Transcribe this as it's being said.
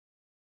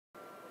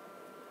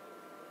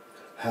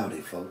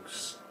Howdy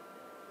folks,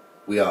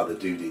 we are the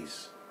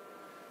Doodys,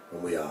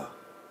 and we are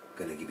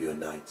going to give you a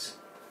night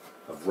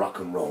of rock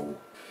and roll.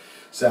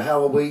 So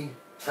how are we?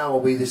 How are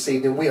we this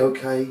evening? We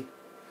okay?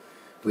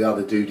 We are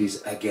the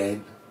Doodys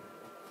again,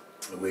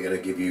 and we're going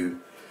to give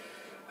you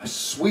a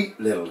sweet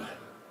little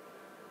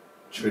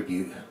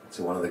tribute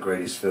to one of the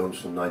greatest films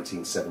from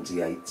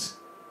 1978.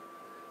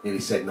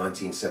 Nearly said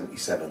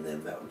 1977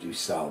 then, that would do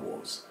Star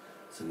Wars.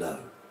 So no,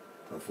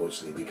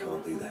 unfortunately we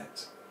can't do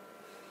that.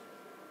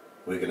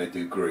 We're going to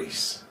do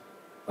Grease.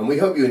 And we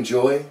hope you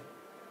enjoy.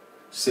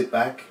 Sit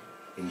back,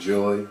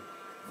 enjoy.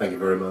 Thank you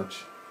very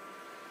much.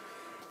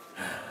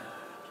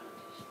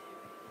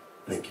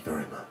 Thank you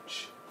very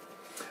much.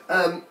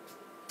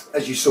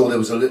 As you saw, there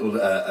was a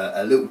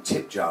little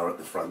tip jar at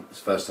the front. It's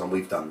the first time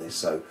we've done this,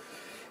 so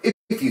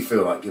if you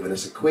feel like giving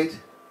us a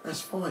quid,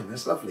 that's fine,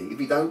 that's lovely. If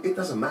you don't, it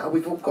doesn't matter.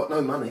 We've all got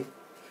no money.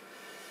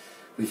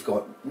 We've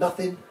got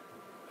nothing.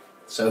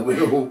 So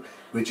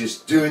we're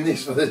just doing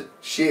this for the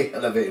sheer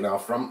hell of it in our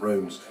front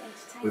rooms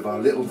with our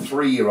little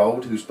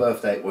 3-year-old whose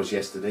birthday it was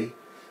yesterday,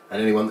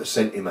 and anyone that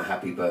sent him a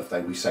happy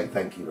birthday, we say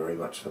thank you very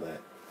much for that.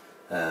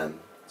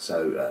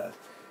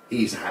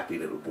 He's a happy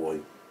little boy,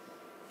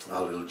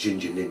 our little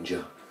ginger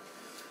ninja.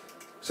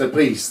 So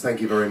please,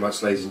 thank you very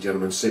much, ladies and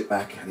gentlemen. Sit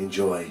back and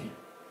enjoy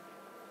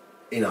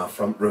in our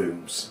front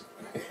rooms.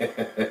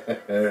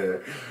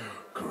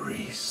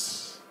 Grease.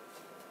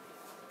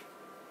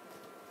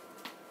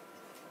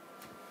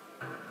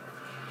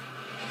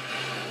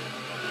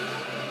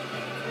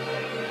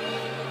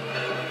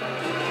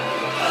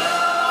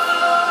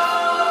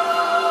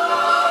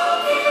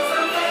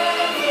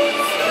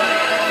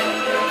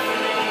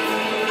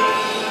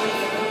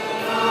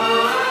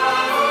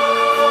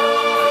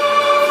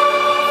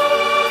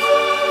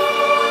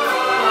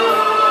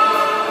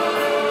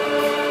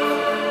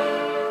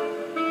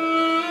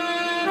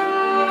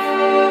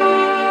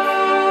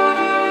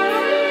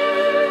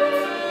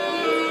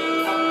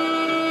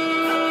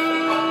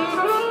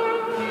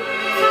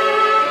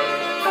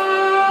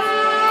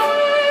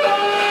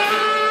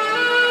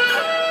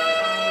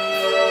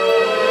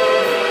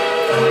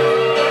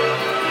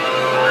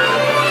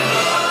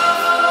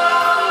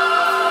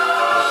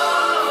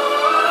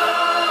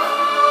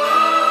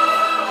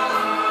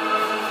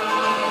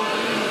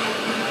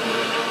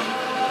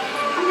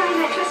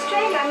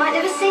 I might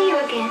never see you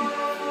again.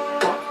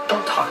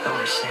 Don't talk that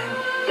way, Sam.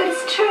 But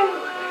it's true.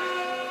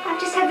 I've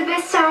just had the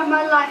best summer of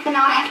my life and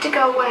now I have to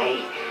go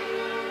away.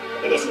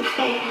 It isn't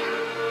fair.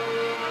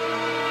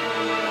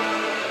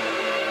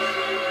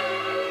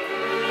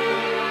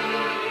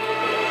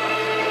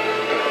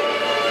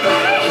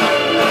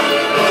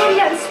 Danny,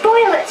 don't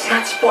spoil it. It's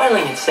not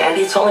spoiling it,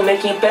 Sandy. It's only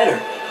making it better.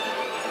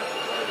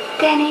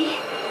 Danny,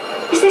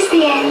 is this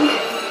the end?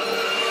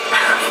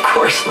 Of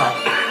course not.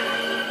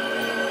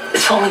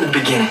 It's only the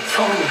beginning. It's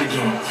only the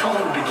beginning. It's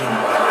only the beginning.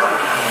 It's only the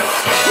beginning.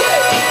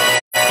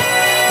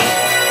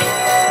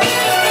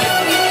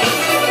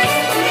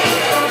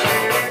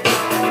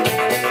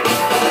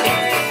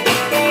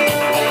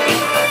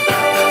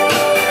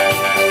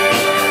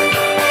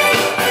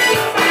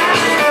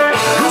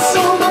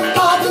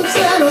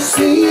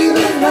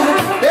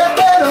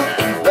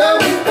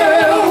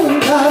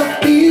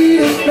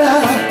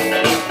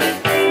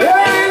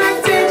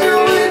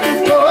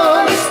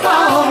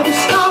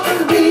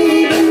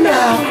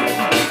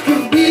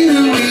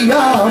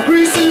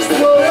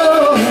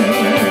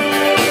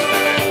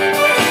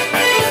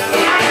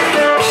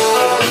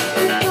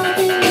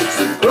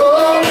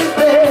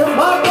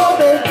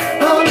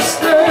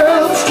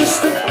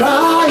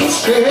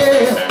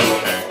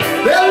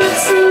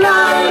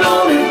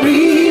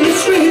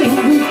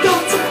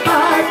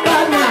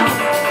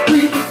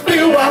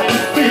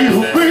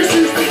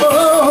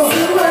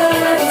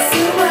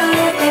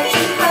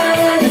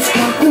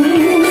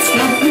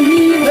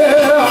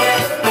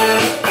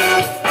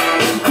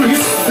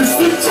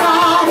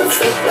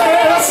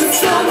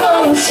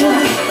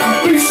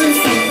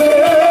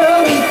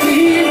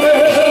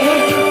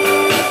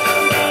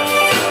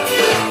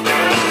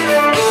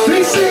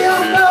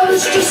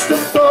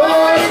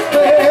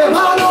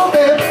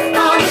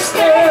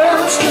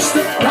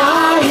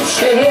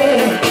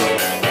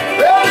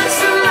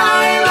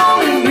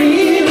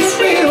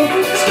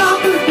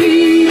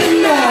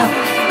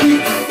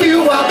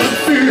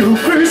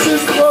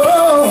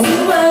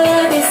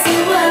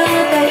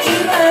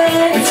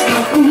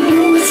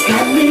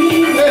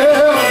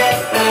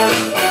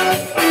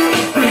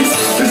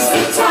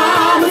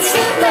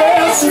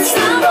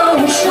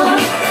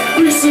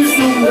 This is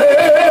the way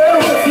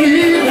of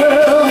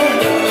healing.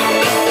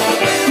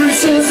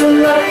 This is the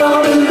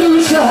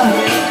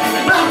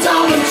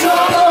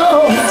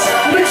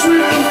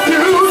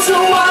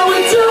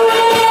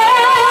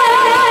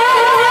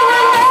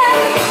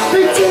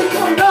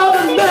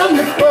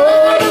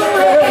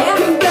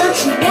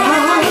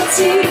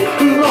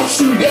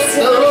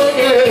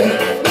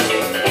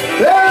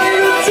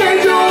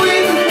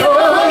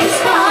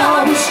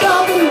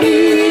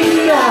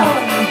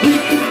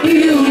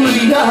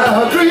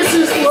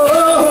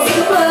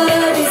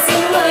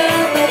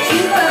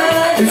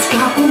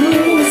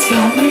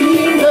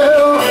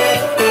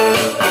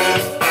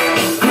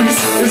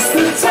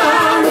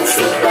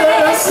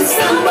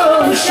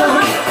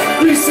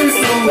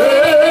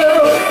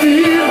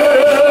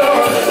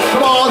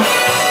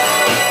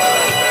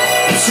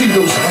see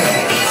those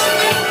hands.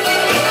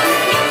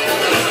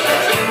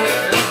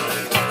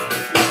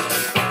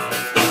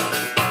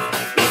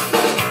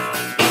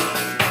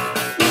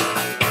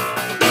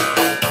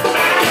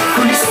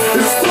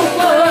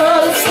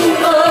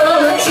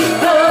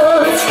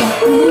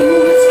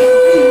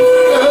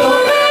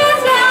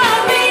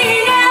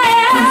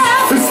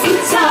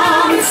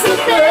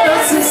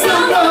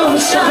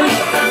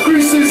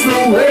 Grease is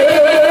the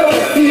way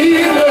of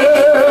healing.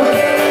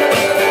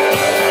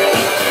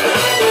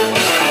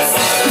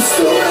 It's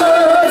the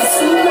word, it's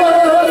the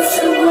word, it's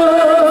the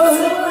word.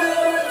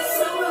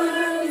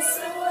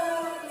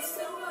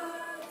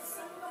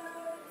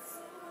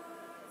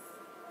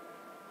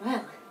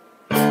 Well,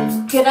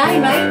 g'day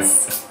mates.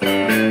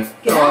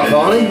 Alright,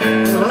 Barney.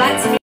 Well,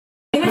 that's me.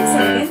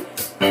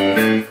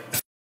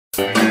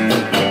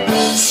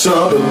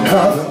 Something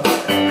happen,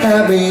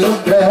 having a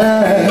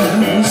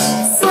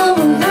blast.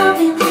 Someone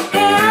loving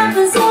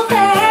happens so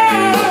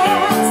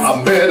fast.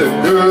 I met a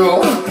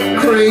girl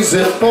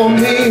crazy for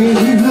me.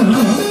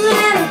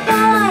 Let a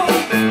boy,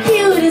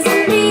 cute as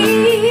can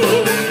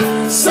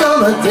be.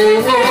 Summer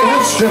day,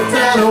 stripped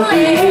down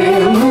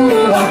away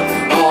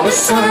on a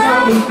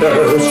summer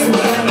bird.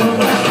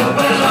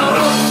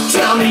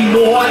 Tell me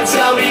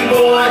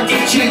more,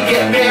 did you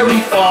get very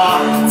far?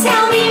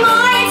 Tell me more,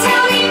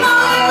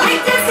 I'd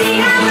like to see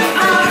how it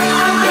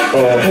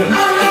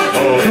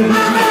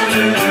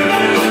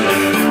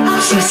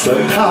She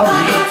said how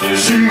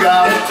she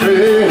got a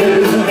thrill.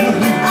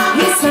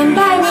 You swam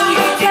by me,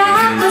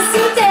 got us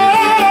so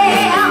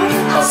down.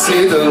 I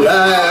see the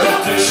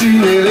light, she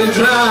nearly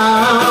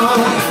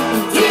drowned.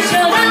 You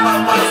showed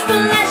up,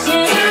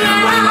 splashing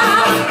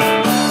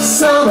around.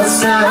 Summer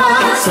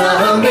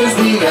sun is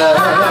the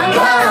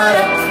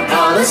light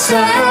on a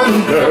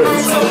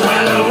sunburst.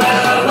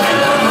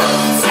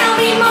 Tell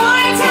me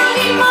more,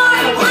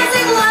 was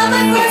it love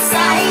at first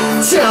sight?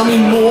 Tell me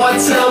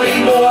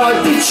more,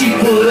 did she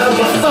put up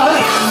a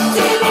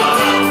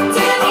fight?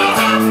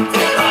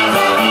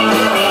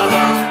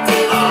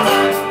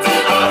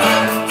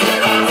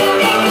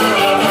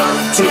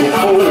 To the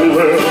whole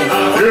world,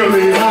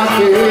 early I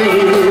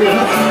came.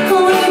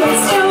 We were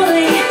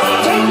strolling,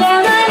 drink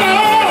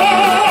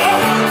lemonade.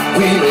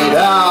 We made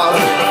out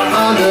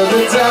under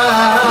the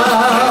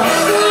dial.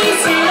 We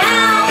stayed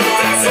out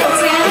till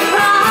 10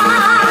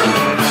 o'clock.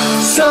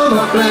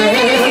 Summer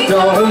flame,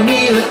 don't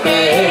need a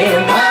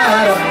thing.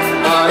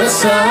 On a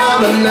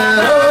summer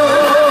night.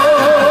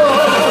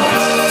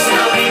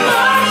 Tell me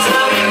more,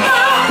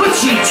 But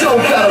you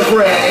don't gotta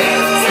brag.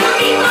 tell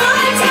me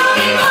more,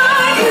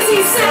 'cause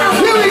you sound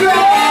Here we go!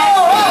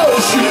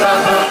 Shoot up,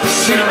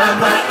 shoot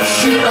up,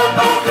 shoot up,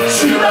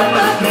 shoot up,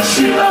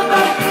 shoot up,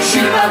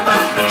 shoot up,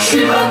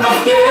 shoot up,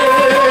 yeah!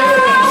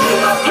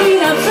 we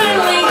are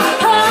friendly,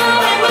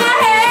 holding my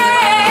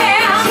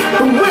hand.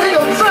 We're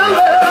gonna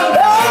friendly,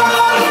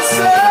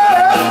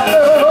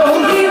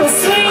 We were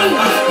sweet,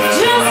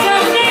 just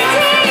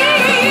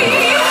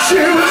underneath.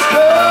 she was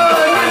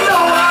good, you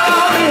know what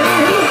I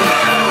mean.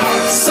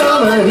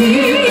 Summer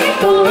heat,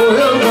 boy,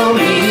 you're gonna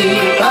be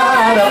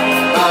right up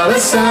on a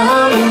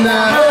summer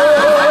night.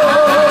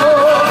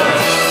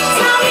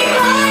 Tell me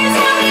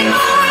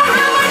more,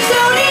 how much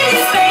Doodys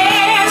is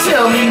there?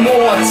 Tell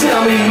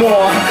me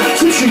more,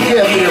 did you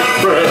get me a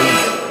friend?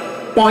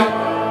 Boink.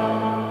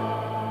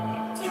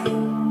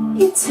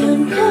 You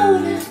turn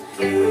colder,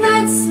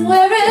 that's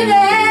where it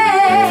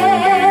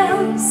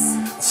ends.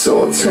 So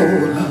I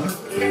told her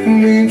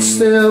we'd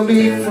still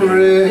be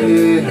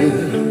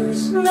friends.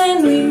 Then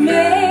we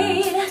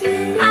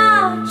made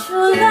our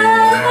true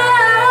love.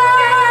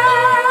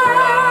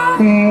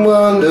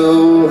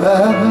 Wonder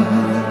how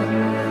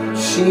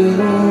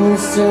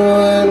she's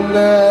doing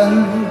now.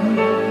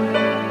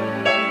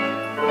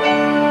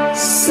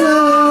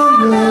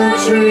 Summer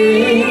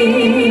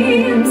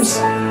dreams,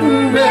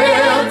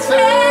 bad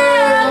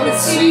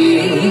fantasies.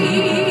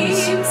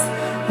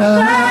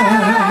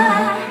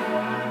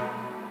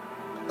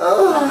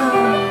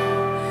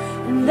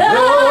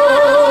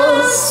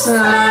 No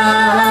summer.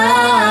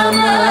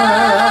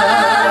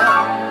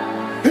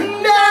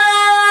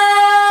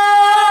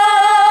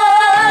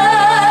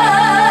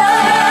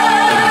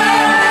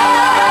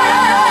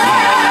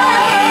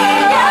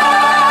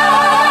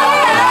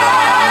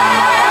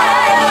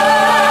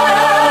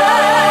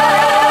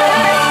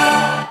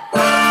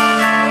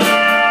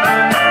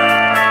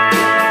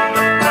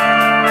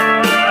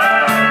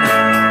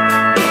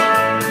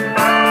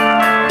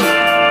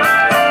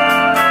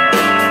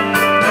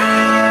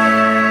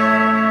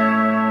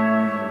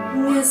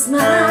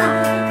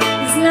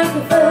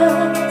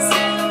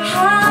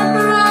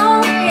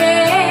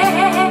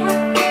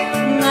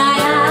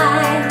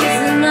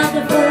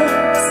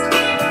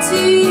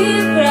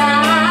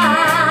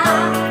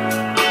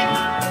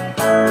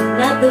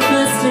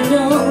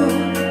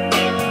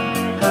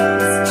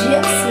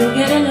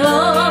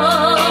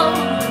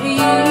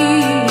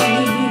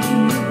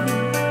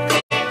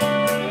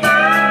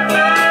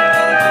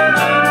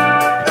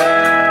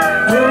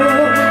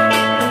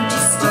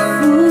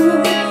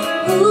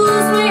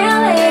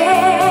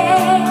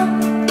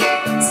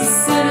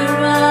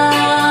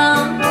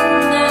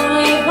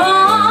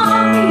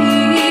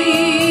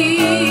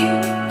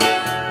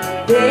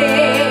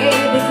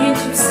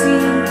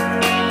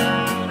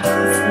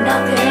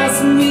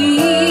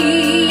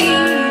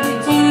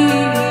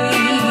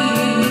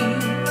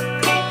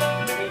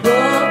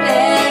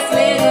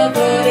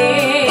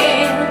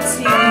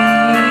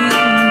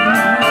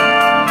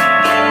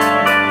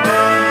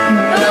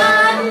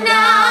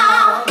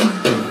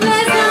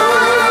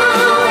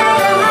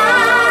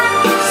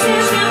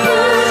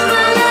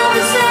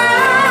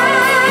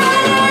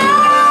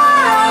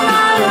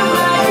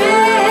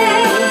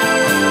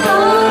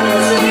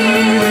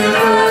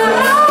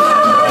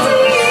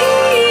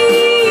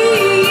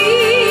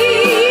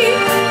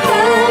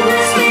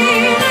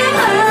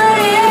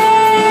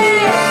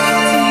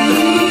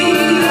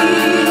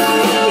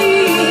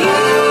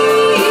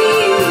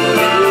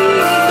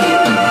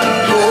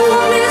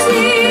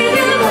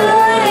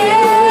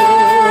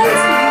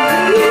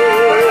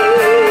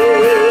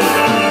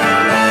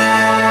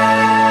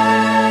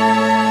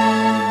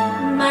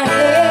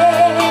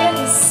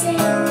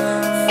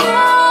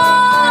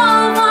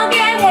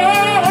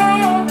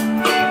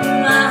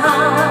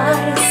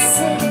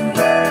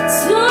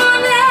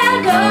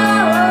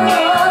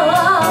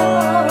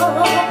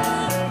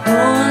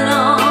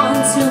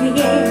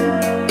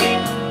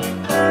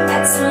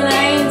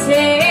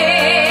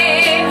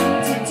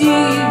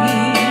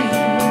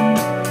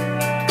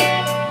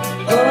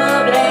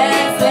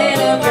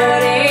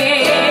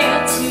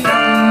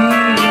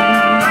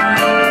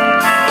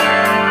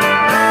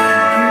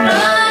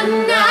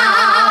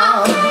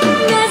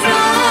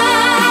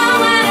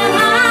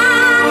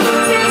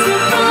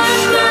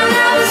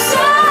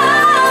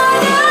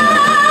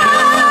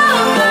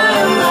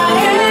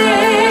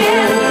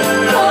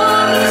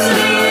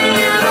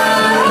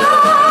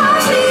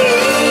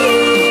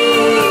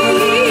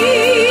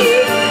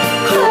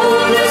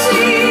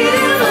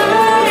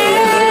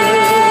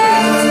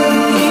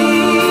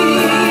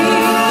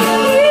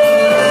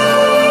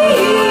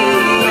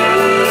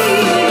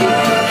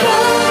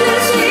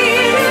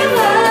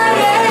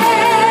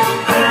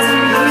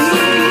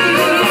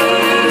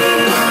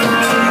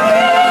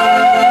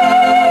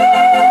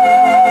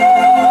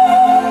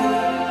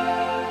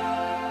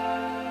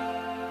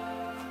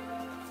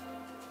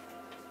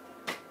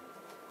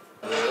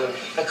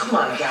 Now, come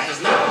on,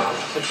 guys. Now,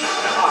 the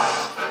car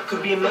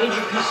could be a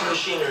major piece of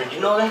machinery. Do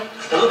you know that?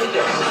 Now, look at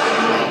this.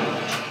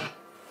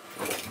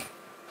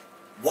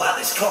 Wow,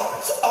 this car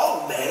is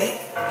automatic.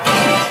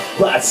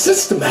 Well, it's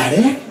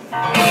systematic.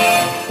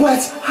 Well,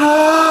 it's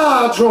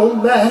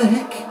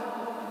hydromatic.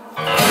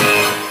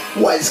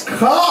 Well, his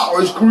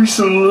car is grease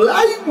and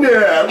lightning. We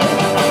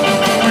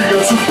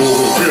got some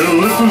four-wheel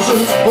lifters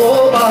and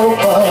 4-hour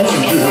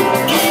passengers.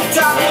 Keep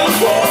talking,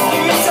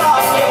 keep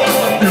talking.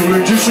 Fuel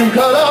injection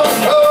cut out,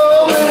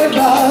 oh, many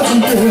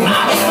passengers.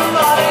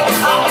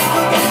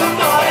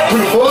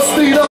 With a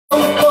 4-speed on the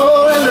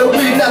floor and the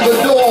bleeding at the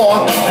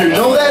door. You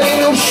know that ain't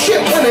no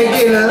shit when they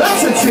get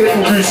lots of tit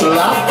and grease and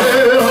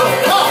lightning.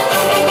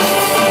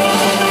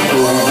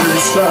 Go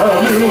grease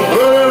lightning,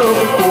 well,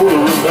 before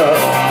the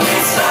night.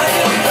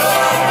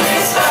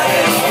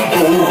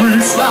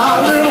 Grease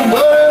lightning,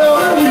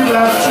 well, we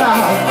got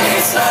time.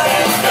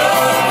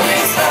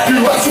 You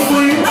are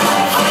supreme,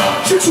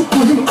 she's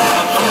supreme.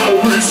 Oh,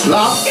 grease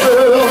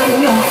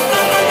lightning.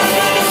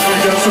 We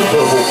got some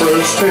bubble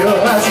fresh tail,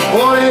 that's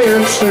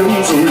 40-inch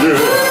stems, oh yeah.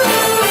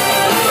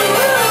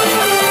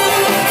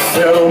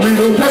 There don't need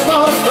no test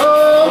on the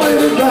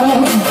baby down.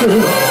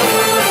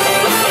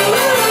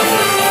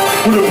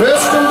 With a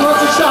piston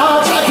punch of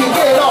shots, I can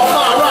get all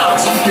my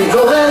rocks. You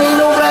know that ain't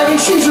no ragging,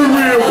 she's a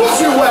real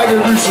pussy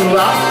wagon, grease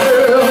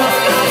lightning.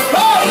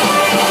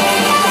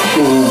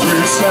 Go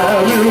grease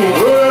lightning,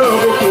 well,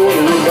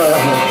 before the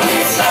night.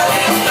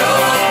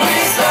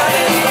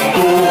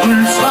 Go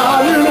grease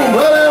lightning,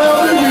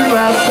 well, you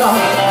last time.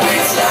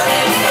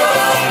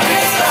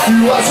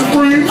 You are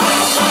supreme,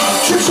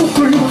 she's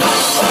supreme.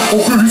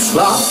 Oh, grease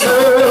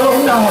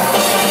lightning.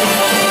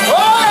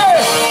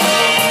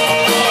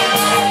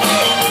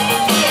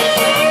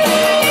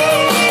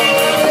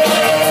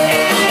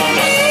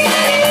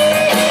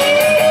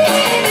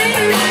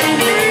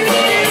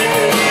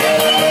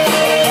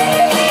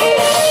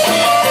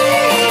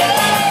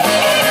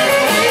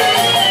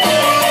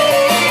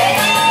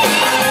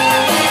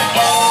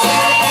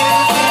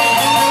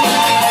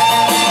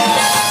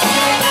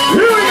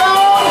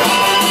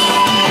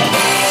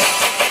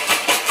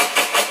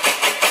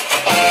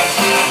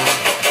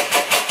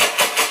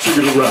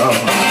 Around.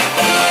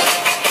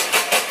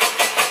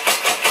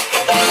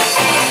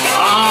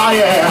 Ah,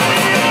 yeah.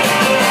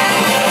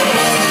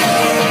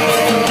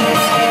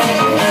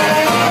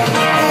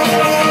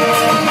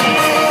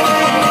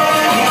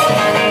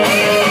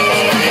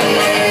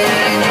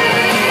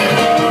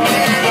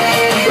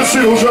 Let's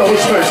see those other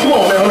snakes. Come on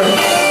now, man.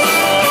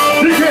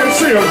 You can't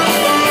see them,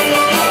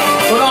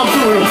 but I'm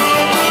doing them.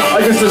 I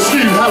guess it's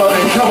Steve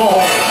Halliday. Come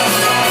on.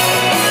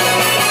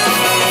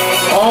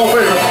 Oh,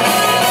 baby.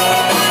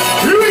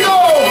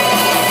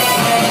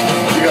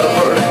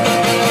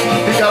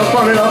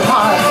 Burn it up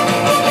high,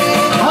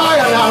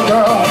 higher now,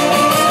 girl.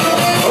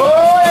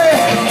 Oh yeah.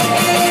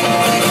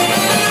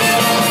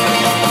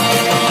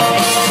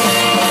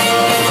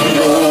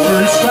 Go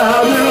grease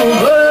lightning,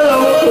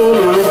 well, for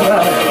the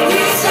ride.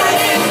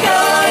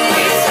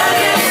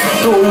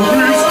 Go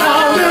grease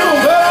lightning,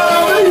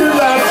 well, you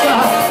like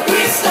that.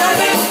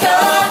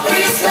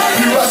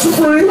 You are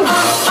supreme,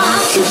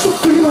 she's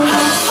supreme.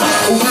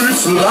 Oh,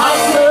 grease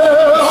lightning,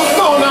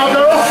 come on now,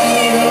 girl.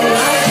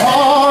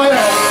 Oh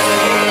yeah.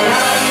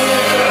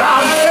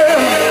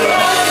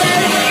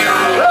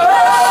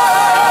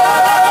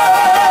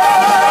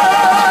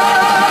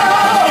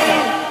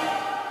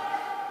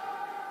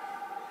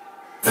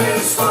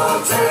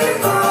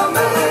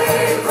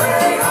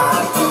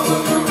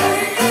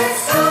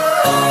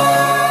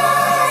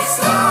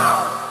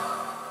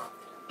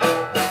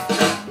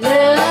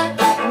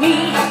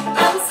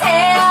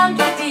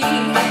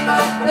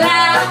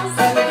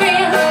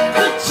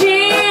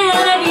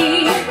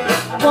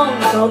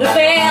 Go to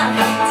bed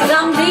till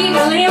I'm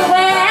legally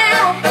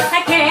wed.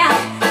 I can't,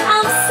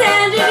 I'm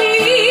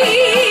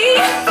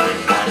Sandy.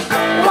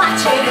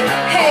 Watch it,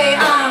 hey,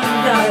 I'm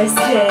Doris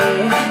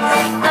Day.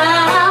 I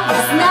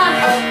was not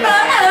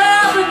brought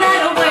up in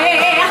that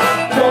way.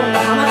 Won't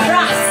come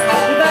across,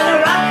 you better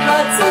rock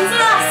Hudson's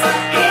loss.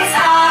 It's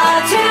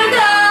hard to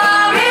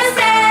Doris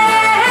Day.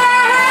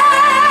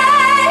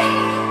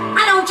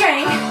 I don't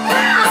drink,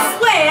 I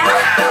swear.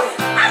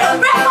 I don't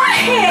wrap my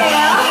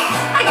hair.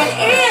 I get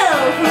ill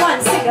from one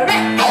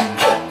cigarette.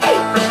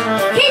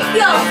 Keep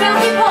your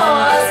filthy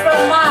paws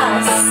from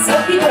my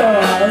silky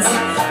doors.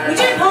 Would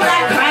you pull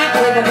that crank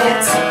with a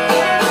bit?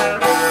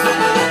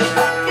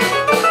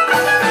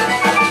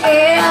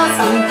 Else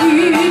would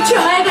you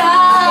try to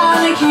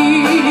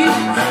keep?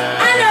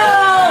 I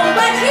know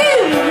what you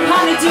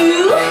wanna do.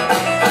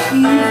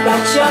 You've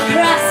got your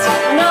crust,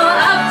 no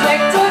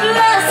object of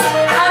lust.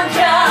 I'm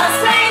just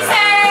plain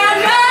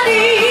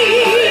Sandy.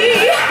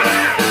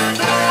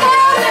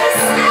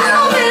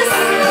 Elvis,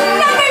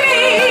 marry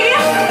me.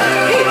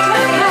 Keep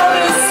that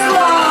Elvis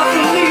far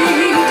from me.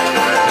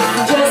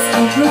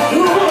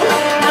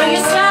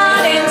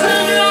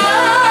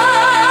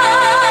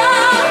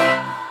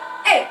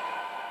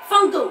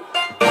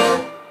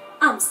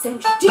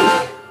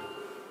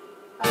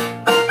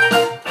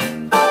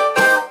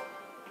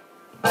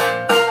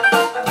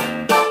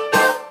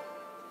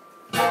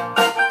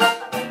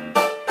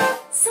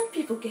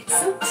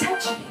 So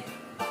touching.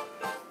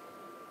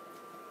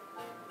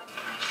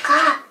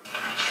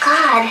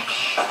 God,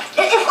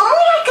 if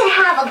only I could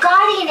have a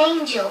guardian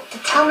angel to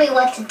tell me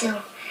what to do.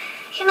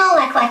 You know,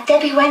 like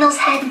Debbie Reynolds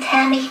had and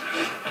Tammy.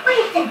 What do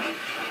you think?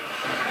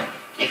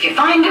 If you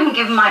find him,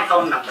 give him my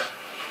phone number.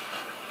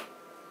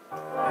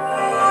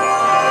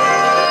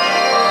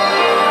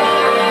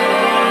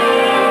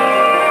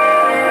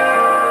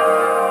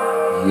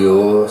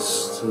 Your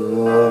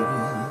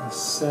story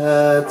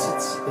sad to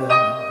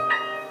tell.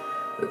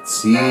 A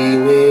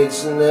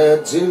teenage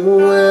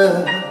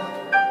ne'er-do-well,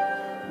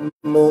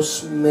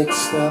 most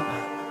mixed up,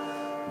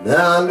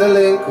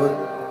 non-delinquent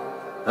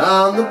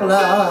on the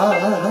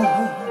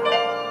block.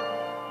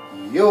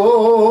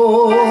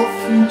 Your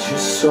future's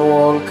so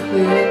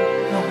unclear.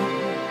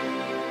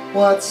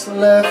 What's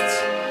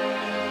left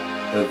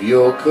of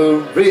your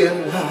career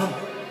now?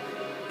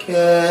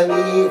 Can't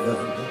even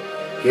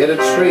get a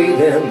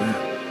trade in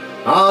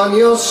on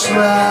your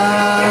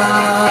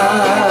smile.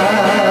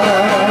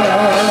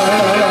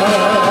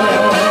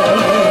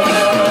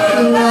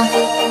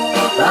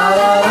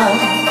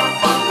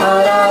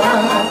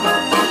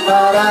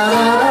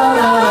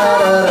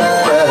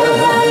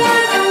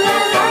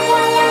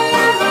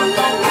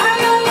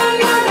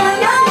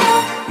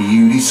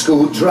 Beauty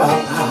school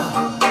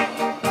dropout,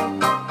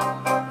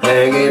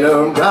 hanging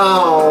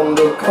around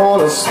the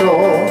corner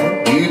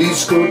store. Beauty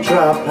school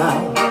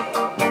dropout.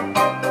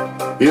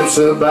 It's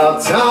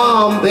about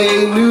time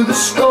they knew the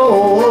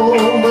score.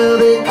 Well,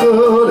 they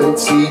couldn't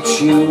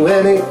teach you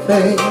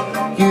anything.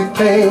 You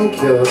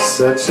think you're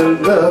such a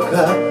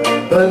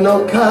looker, but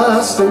no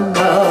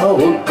customer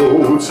will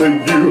go to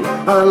you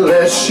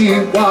unless she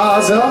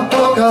was a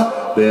hooker.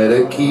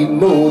 Better keep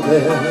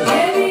moving.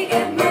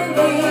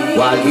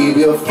 Why keep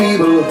your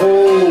feeble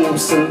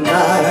hopes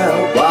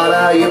tonight? What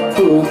are you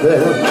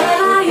proving?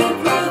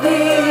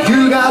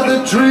 You got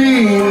the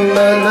dream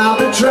and not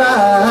the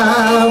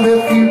drive.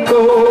 If you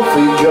go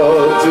for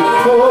your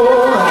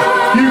decor,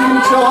 you can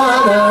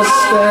join us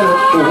at a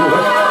pool.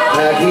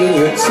 Pack in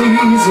your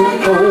teas and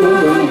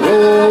coal and go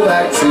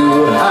back to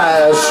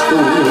high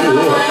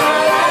school.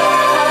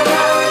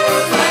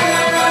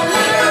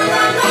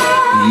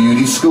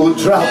 Beauty school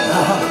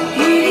dropout.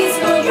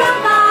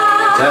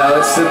 Now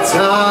it's the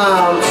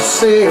time to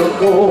say or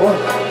go.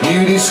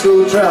 Beauty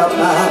school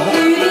dropout.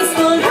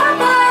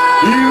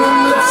 Even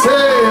the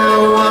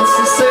tail wants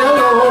to say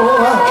hello.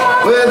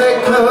 Where they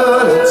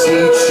couldn't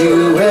teach you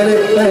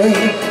anything.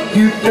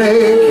 You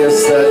think you're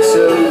such a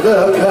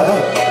looker,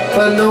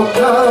 but no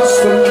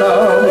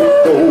customer will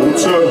go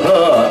to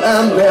her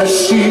unless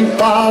she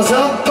was a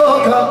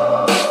hooker.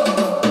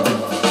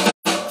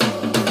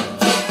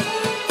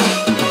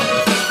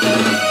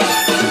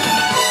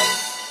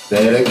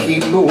 Better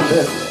keep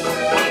moving.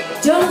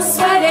 Don't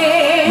sweat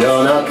it.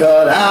 You're not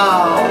cut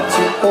out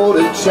to hold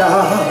a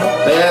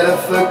job. Better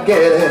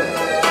forget it.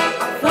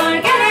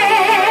 Forget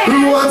it. Who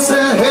wants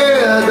their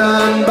hair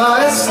done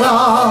by a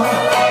slob?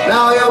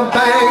 Now your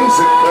bangs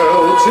are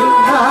curled, your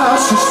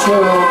house is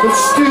 12, but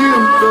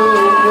still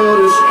don't go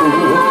to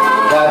school.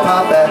 Wipe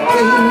out that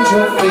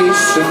angel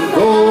face and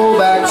go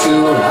back to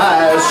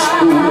high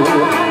school.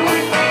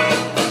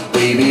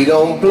 Baby,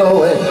 don't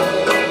blow it.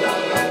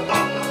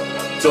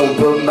 Don't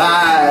put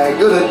my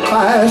good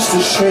advice to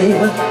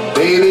shame.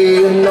 Baby,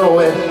 you know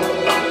it.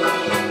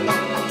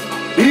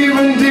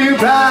 Even dear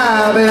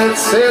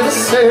rabbits say the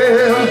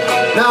same.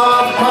 Now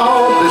I've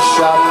called the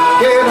shot,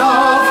 get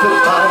off the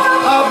pipe.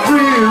 I've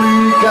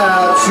really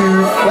got to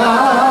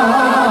fly.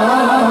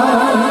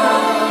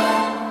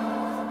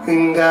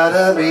 And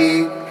gotta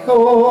be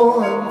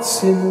going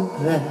to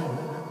that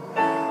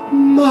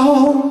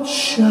mall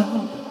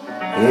shop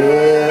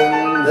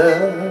in the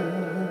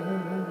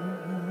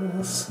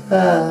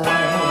sky.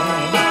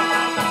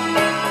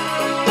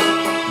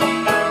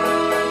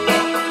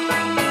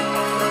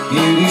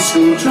 Beauty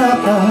school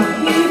dropout.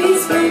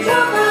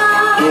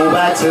 Go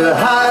back to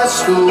high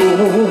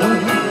school.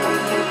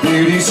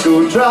 Beauty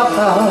school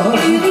dropout.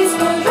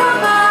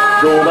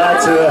 Go back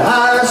to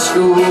high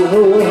school.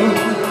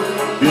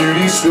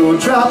 Beauty school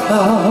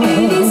dropout.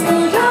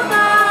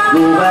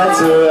 Go back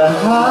to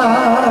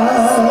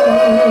high school.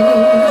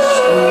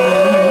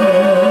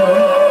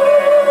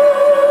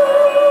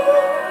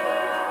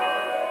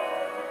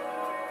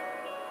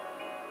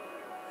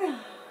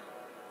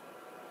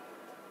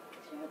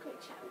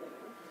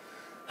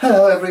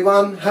 Hello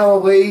everyone, how are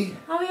we?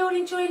 Are we all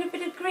enjoying a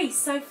bit of Greece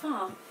so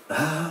far? What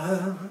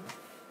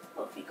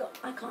have you got?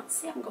 I can't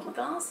see, I haven't got my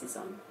glasses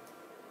on.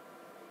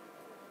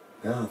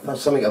 Yeah,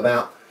 that's something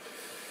about,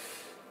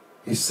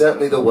 it's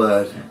certainly the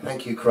word.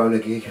 Thank you,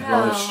 Cronaghy,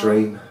 live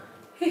stream.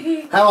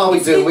 How are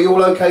we doing? We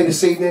all okay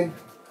this evening?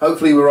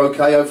 Hopefully we're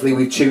okay, hopefully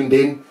we've tuned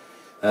in.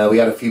 We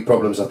had a few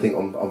problems I think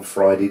on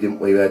Friday, didn't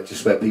we?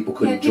 Just where people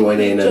couldn't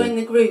join in. Join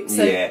the group,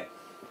 so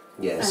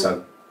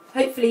so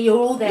hopefully you're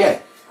all there.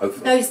 Yeah.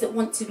 Hopefully. Those that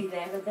want to be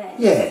there are there.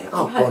 Yeah,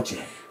 oh God,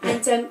 yeah.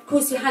 And of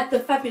course you had the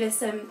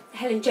fabulous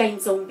Helen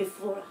James on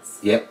before us.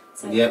 Yep,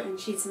 So, yep. And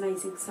she's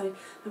amazing, so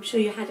I'm sure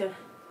you had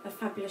a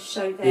fabulous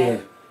show there.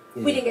 Yeah.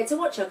 Yeah. We didn't get to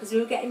watch her because we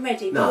were getting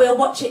ready, but No. we'll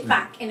watch it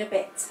back in a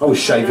bit. I was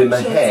shaving my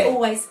hair.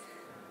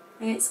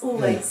 It's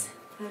always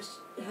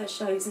her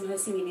shows and her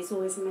singing is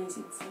always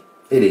amazing. So.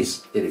 It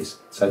is.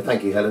 So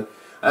thank you, Helen.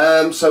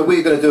 So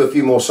we're going to do a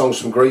few more songs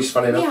from Greece,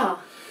 funny enough. Yeah.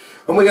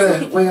 And we're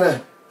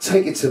gonna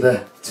take it to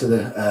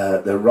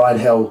the Ride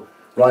Hell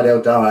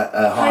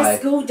High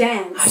school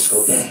dance. High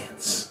school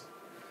dance.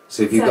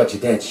 So if you've got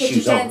your dancing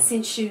shoes your on.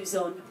 dancing shoes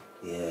on.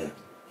 Yeah.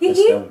 Let's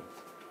go.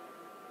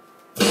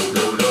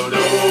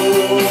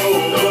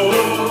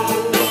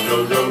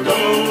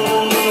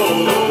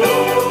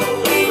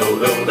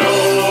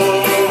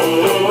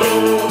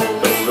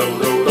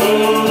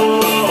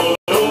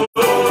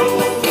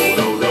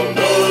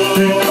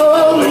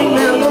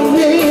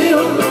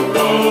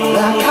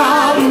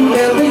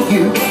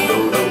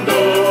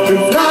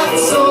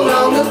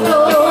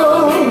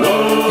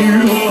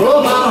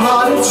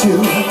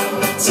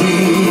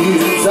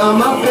 Tears on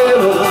my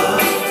pillow,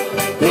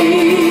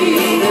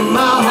 pain in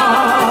my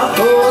heart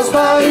caused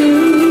by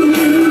you.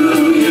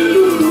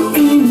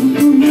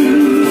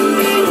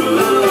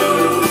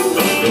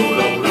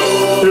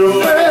 Your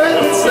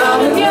friend, it's not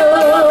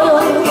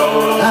enough,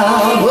 I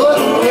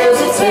wouldn't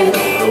hesitate.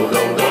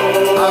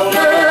 I'll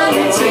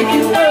gladly take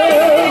you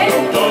back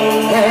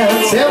and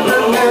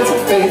temper hands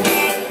of faith.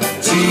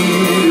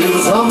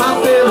 Tears on my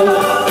pillow,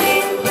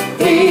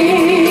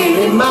 pain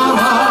in my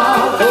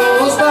heart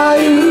caused by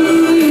you.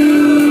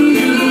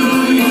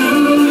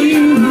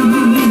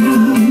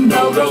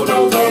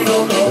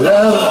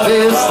 Love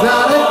is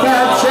not a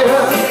gadget,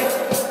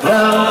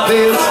 love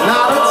is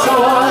not a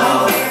toy.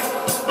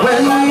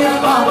 When you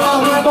pop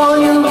up on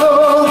your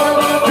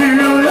love,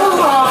 feel your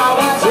heart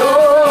with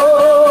joy.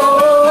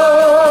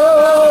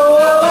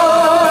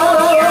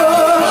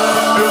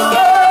 If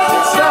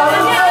it's not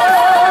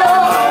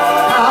enough,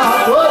 I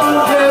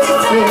wouldn't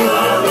hesitate.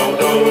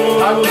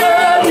 I'll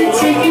gladly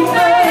take you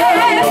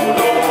back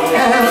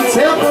and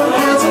temper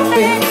hands of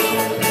faith.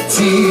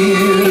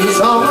 Tears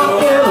on my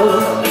pillow,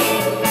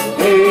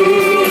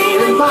 pain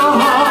in my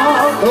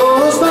heart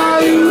caused by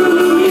you.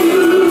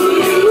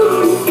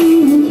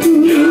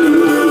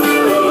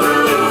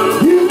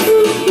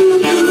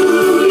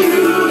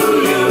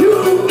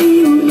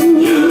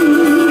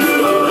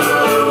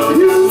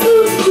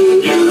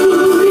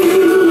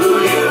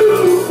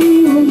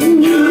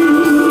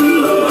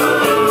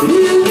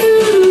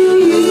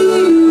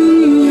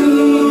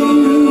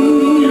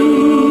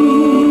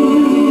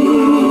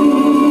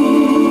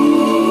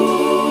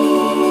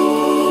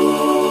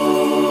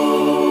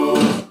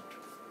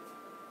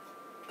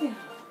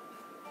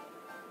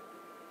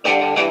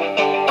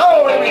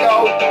 Oh, here we go.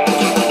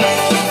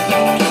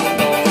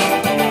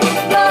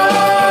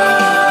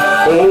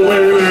 Oh,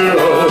 baby,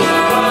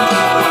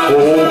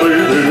 oh,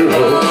 baby,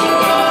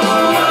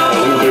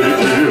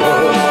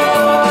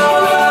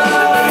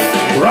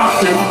 rock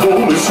and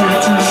roll is here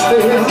to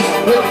stay.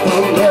 It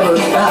will never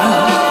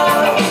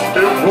die.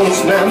 It was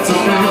meant to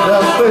be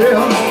that way,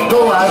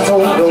 though I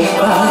don't know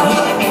why.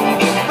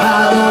 I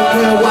don't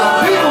care what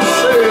people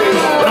say.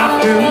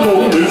 Rock and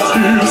roll is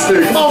here to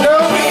stay. Come on, girl.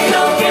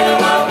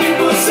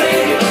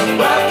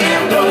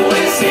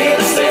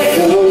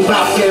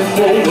 Rock and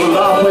roll will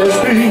always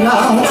be.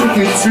 I'll take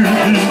it to the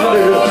end.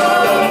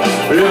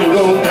 It'll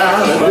go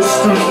down in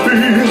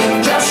history.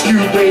 Just you,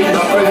 baby, my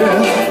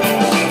friend.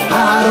 I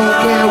don't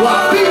care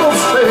what people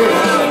say.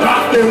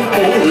 Rock and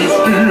roll is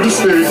here to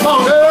stay. Come on,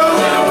 girl.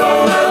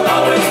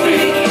 Always be.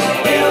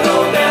 It'll go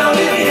down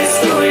in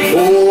history.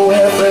 Oh,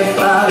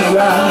 everybody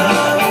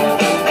rock.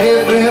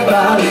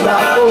 Everybody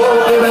rock. Oh,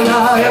 baby,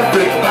 now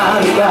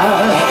everybody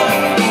rock.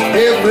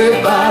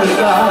 Everybody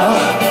rock.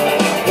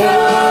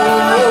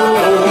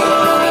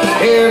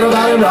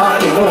 Everybody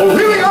rock and roll.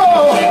 Here we go.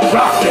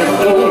 Rock and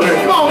roll.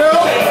 Come on,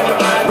 girl.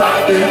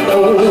 Rock and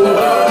roll.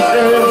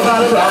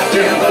 Everybody rock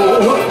and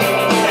roll.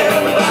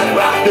 Everybody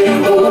rock and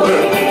roll.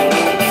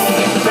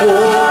 Oh,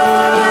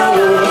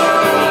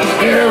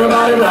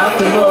 everybody rock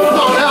and roll. Come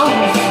on now.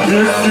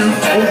 If you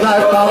don't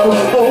like Papa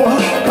before,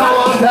 come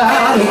on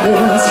down and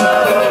dance.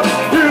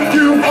 If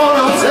you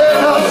wanna take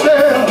a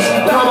chance,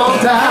 come on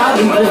down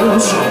and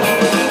dance.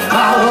 I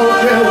don't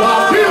care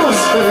what people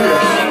say.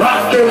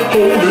 Rock and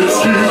roll is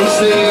here to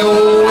stay.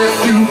 Oh, if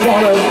you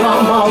wanna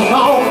come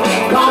along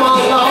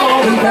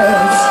and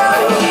dance.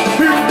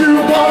 If you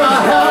wanna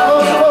have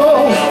a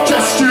ball,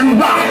 just you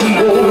rock and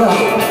roll.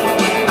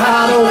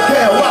 I don't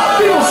care what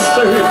people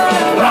say.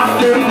 Rock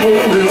and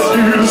roll is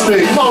here to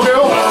stay. Come on,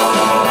 girl.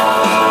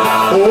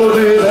 Oh,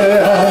 baby.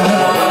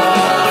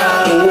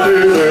 Oh,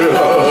 baby.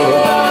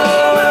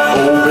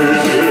 Oh, baby.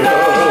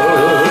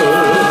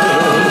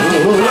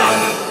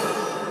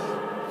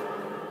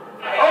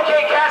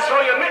 Okay, cats,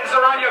 throw your mittens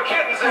around your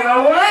kittens and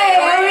Away,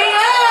 here we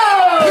go!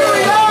 Here we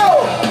go!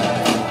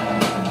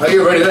 Are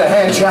you ready to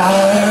hand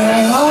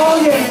jive? Oh,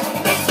 yeah.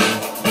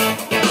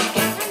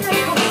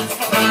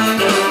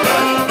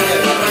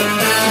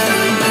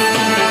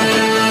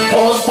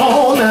 Was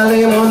born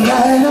early one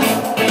night.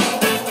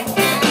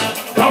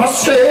 Papa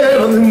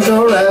said everything's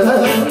alright.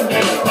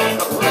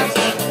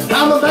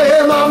 I'm a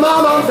lay my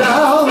mama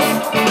down.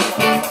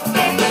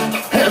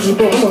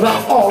 invincible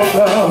without all of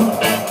them.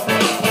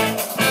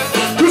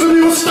 Cause a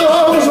new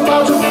star was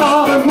about to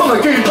pop and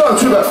Mama gave birth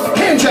to the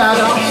hand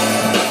child.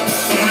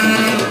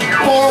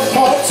 For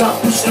ports I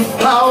pushed the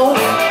plow.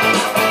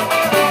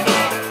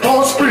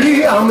 For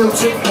spree I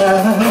melted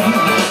down.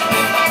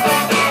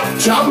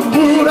 Chop the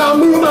wood I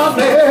move my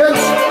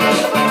legs.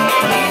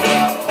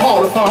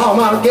 On the farm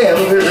I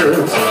gather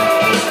herbs.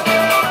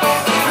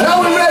 Are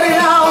we ready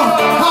now?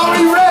 Are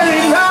we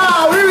ready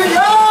now? Here we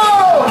go!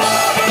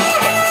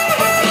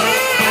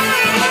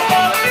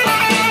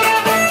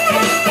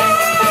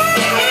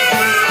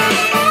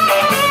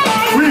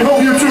 We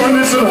hope you're doing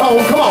this at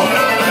home. Come on.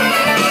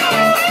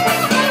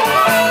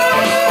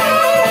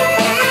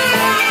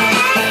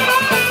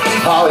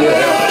 Oh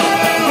yeah.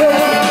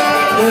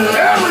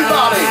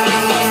 Everybody.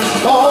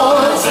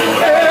 On some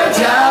air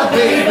job,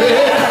 baby.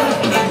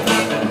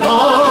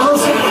 On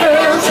some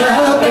air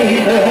job,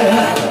 baby.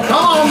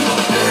 Come on.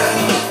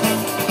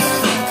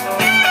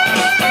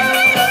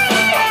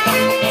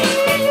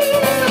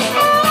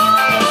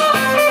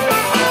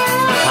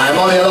 I'm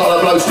only a lot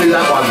of blokes do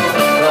that one.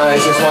 No,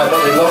 it's just like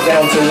not been locked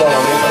down too long. I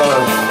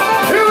think.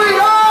 Here we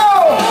go!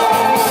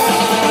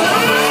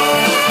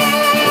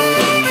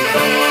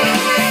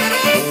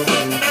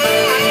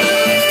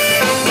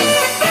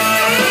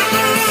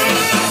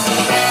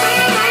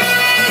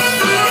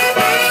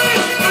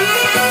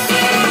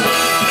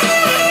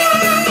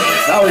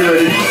 Are we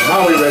ready?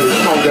 Are we ready?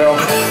 Come on, girl.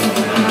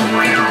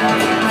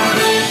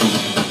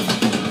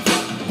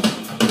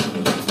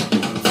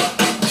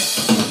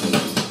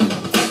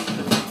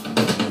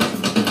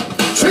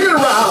 Take it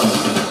around.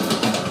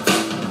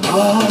 Oh,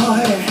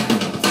 yeah.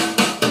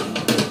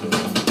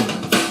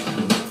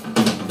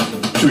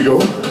 Should we go?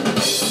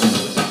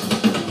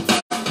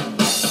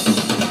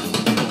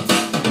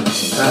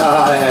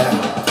 Ah, yeah.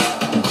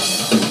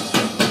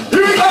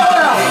 Here we go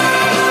now.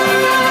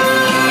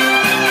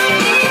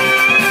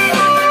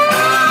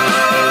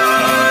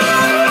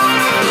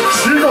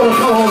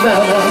 Come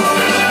down.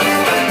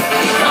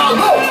 How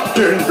low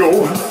can you go?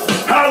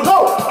 How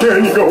low can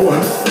you go?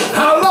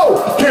 How low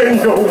can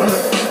you go?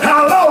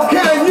 How low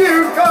can you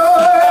go?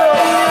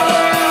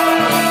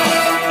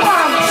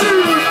 1,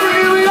 2,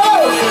 3, we go!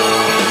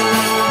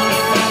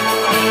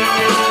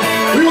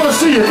 We want to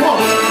see you, come on.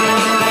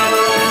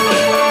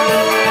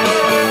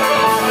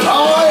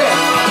 Oh yeah.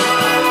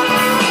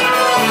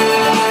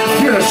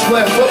 You're in a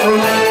square foot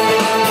room.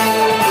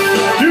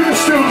 You can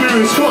still do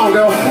this. Come on,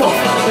 girl. Come on.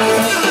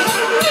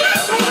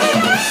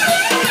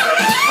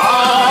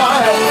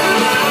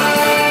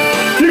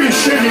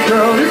 Shake it,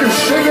 girl. You can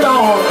shake it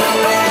on.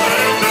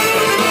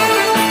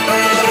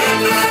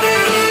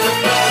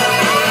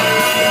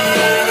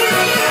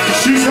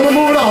 She's gonna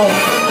move it on.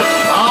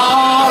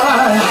 All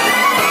right.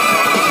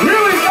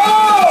 Here we go.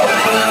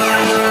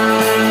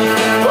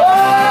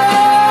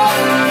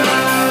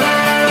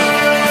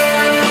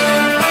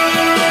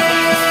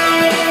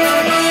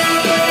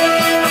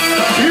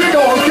 Keep it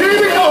going.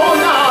 Keep it going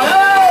now.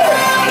 Hey.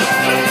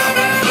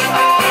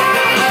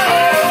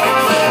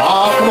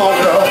 Oh, come on,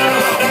 girl.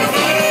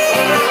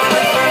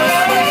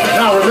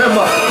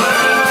 Remember,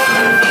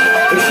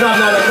 it's not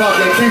 9 o'clock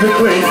yet. Keep it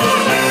clean.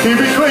 Keep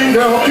it clean,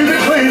 girl. Keep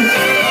it clean.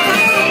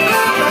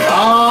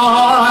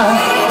 All right.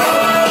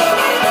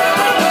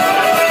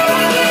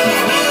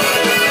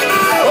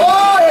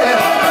 Oh, yeah.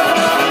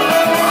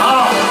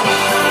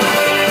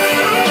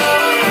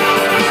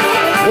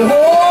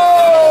 Oh,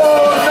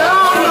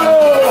 down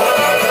low.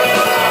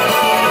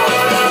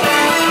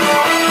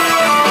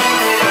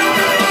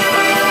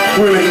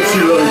 We're going to get 2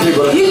 lovely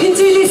people. You can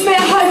do this bit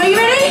at home. Are you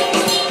ready?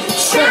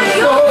 Stamp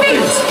your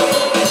feet!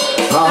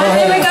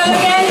 Here we go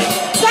again.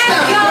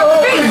 Stamp your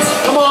feet!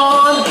 Come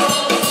on!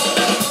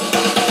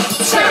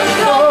 Stamp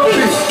your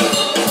feet!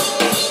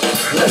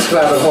 Let's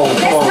clap at home.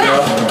 Come on,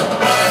 girl.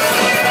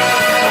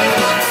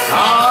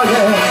 Oh,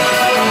 yeah.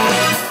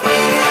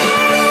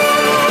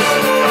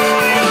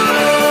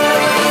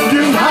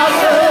 You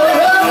higher,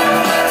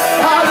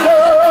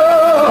 higher,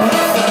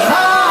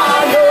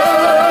 higher.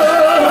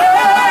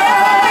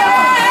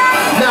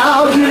 Now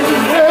you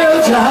can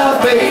enjoy,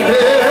 baby.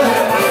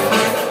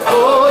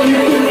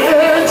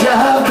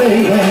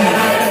 Baby. Oh yeah,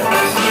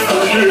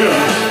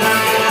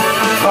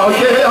 oh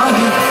yeah,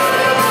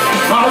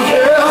 oh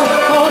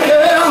yeah, oh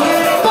yeah,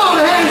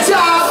 hands up.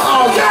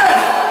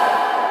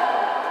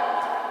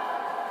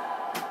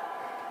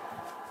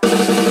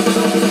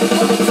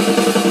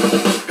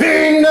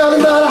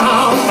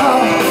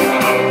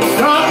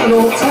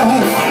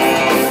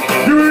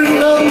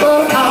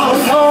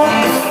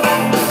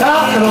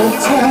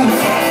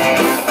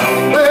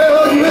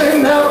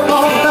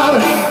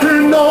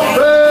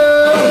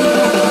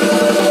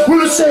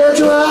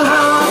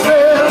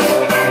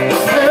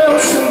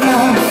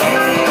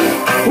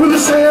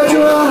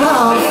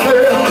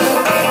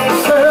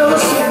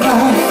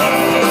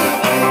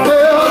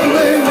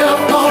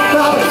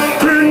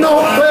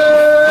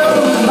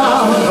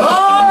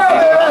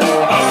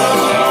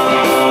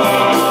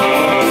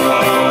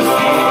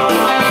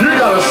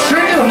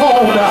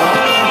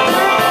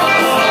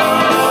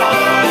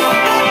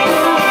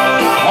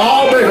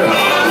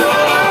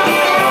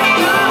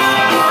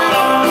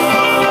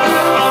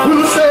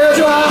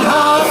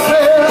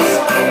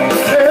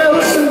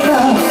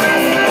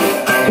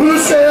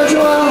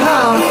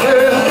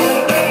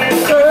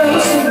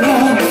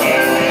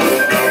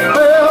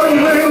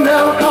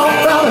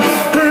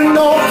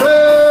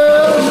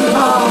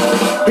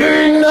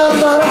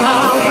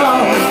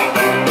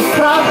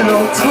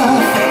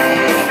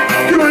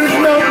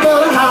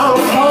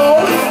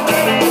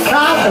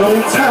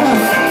 long time.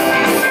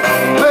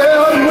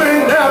 Well, we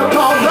never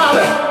call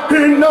Riley,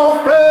 he no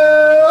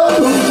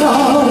friend of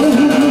mine.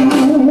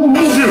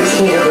 Just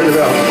bring it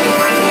out.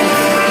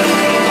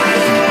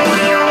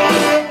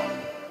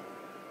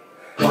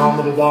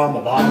 Bomba bomba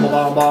bomba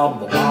bomba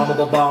bomba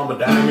bomba bomba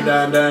dang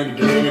dang dang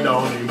ding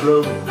dong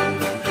blue.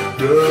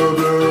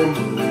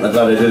 I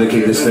thought I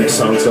dedicate this next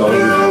song to all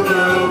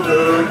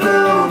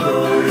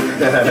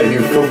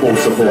you football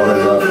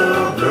supporters out there.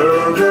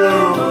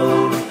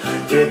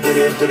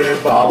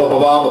 Bomba bomba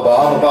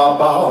bomba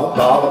bomba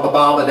bomba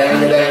bomba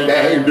dang dang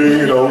dang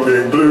ding dong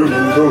ding blue.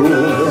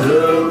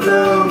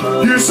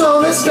 You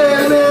saw me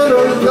standing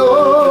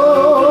alone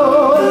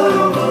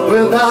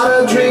without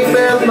a dream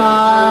in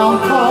my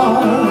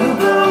heart,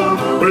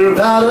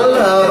 without a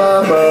love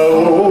of my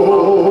own.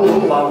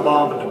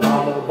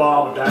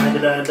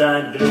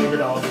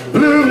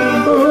 Blue,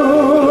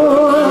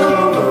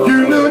 you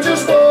knew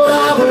just what I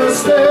was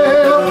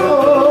there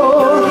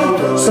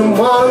for.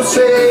 Someone who's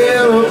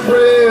saying a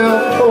prayer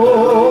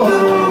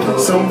for,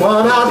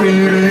 someone I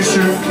really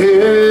should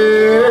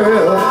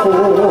care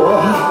for.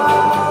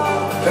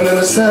 And then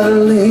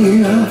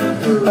suddenly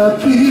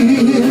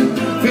appeared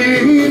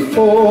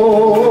before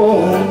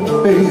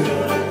me,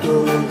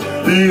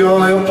 the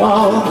only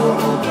one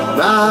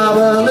I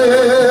ever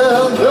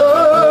known.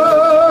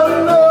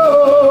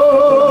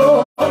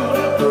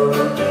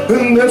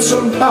 And then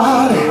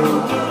somebody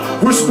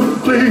whispered,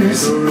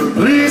 please,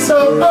 please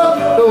don't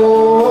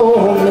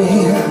adore me.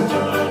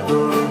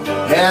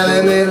 And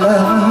then they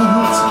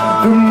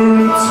left, the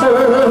moon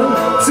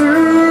turned to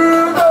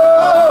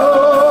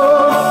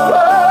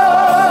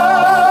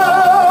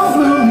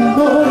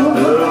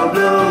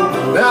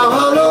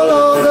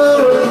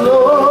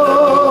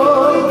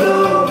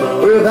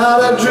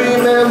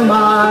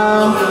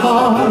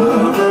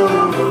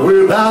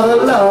without a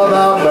love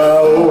of my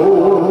own.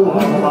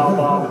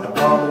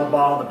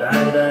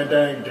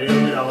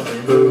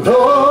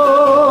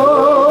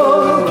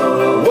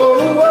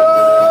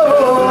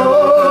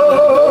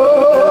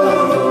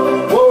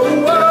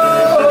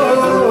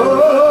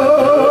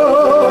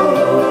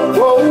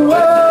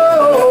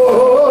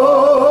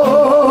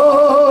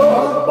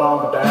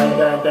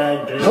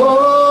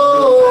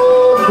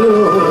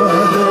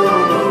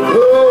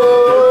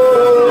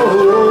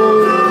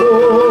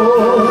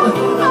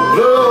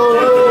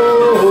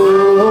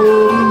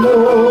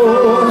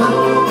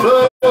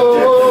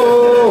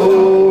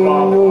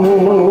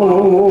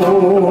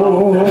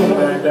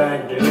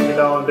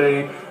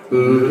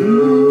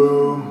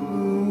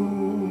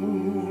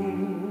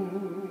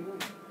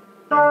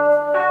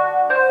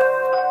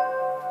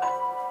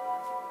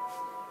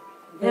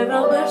 There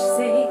are worse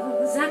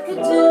things I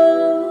could do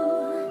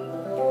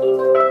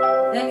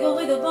than go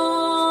with a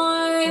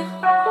boy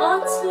or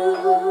two.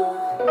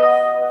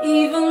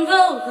 Even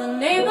though the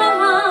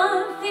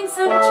neighborhood thinks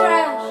I'm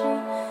trashy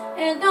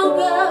and no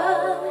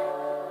good,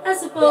 I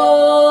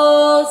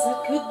suppose it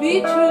could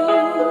be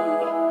true.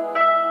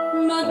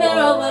 But there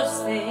are worse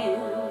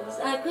things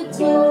I could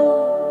do.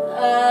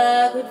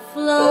 I could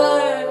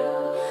flirt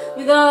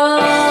with all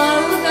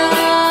the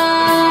guys.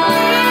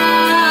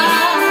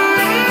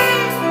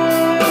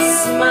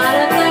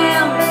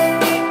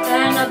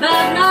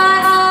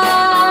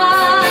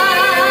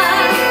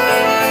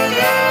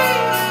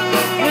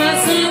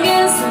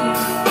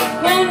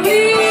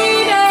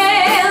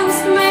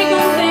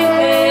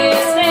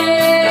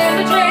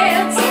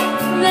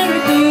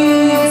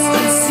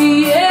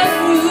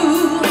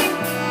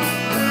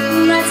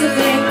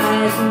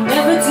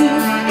 Never do.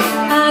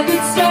 I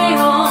could stay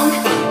home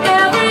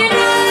every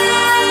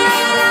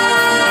night.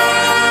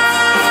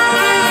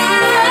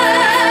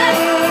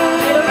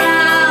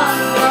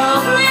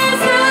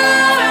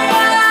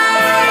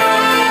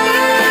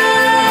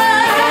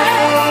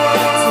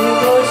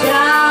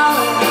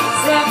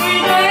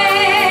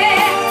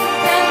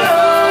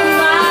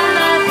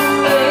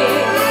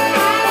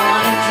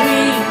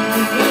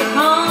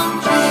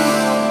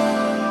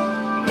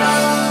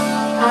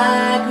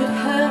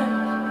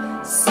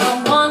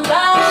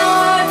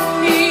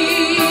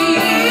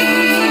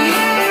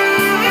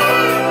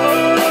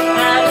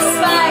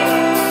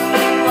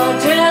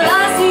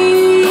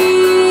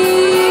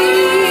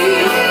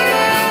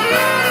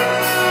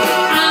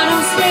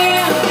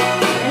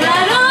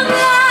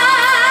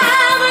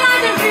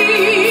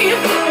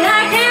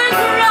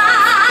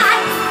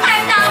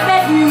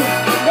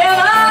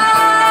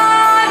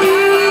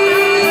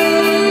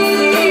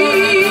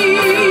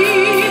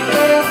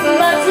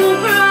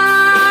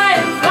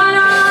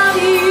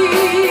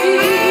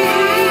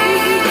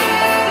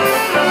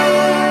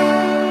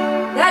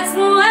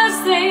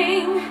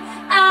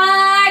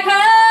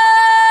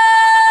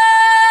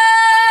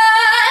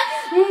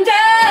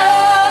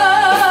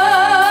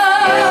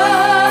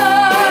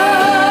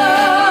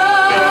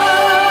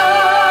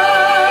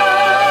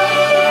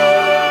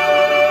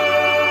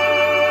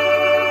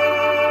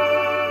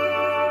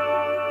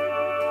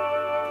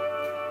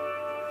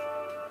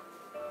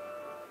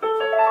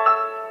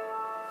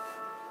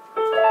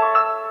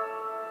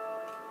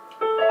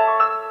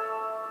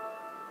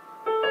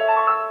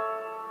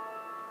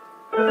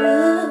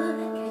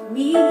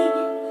 me,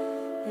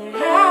 there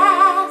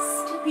has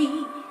to be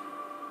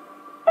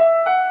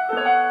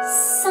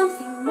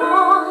something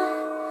more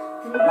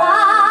than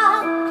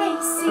what they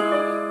see.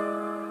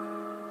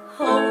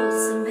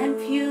 Wholesome and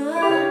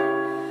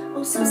pure,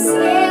 oh so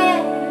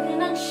scared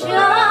and unsure.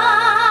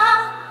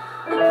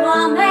 The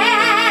poor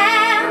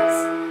man's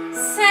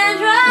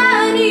Sandra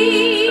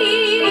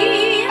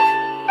Lee.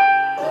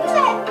 Look at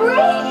that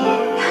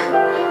breathe.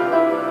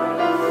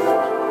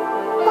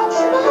 What's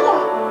the matter?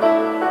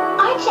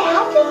 Aren't you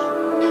happy?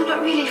 No, not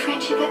really,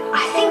 Frenchie, but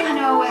I think I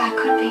know where I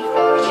could be.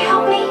 Would you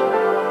help me?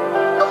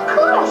 Of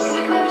course. Can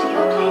I come over to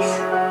your place?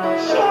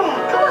 Sure,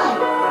 come on.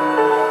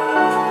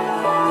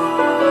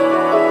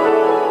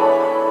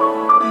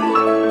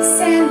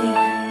 Sandy,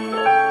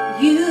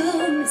 you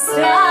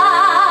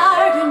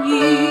start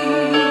anew.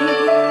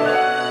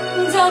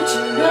 Don't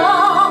you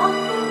know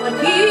what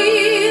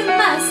you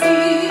must do?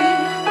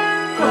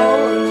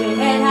 Hold your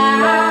head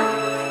high,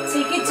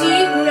 take a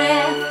deep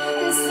breath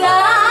and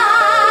sigh.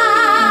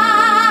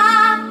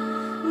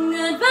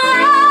 Goodbye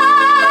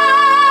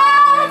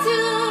to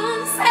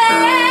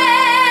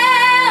Sandra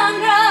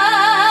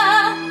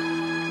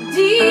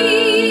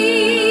Dee.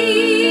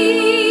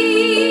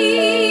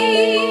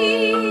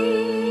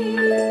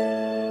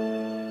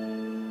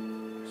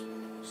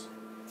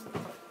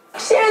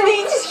 Sandy,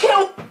 you just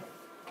can't.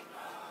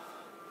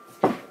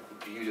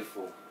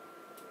 Beautiful.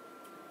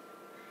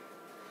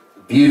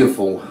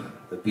 Beautiful,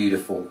 the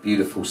beautiful,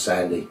 beautiful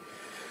Sandy.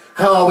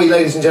 How are we,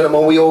 ladies and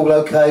gentlemen? Are we all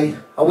okay?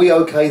 Are we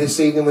okay this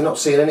evening? We're not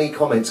seeing any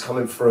comments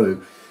coming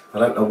through. I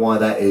don't know why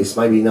that is.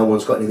 Maybe no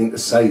one's got anything to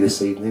say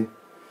this evening.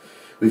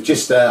 We've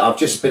just, I've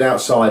just been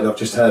outside and I've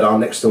just heard our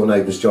next door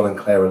neighbours, John and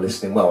Claire, are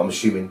listening. Well, I'm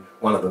assuming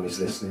one of them is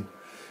listening.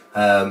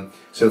 So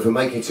if we're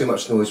making too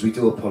much noise, we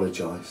do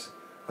apologise.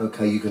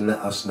 Okay, you can let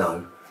us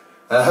know.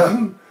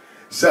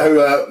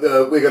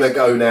 So we're going to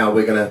go now.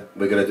 We're going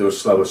to do a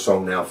slower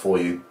song now for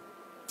you.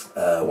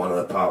 One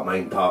of the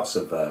main parts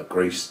of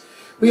Greece.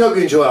 We hope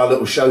you enjoy our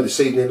little show this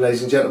evening,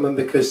 ladies and gentlemen,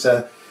 because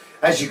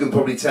as you can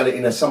probably tell it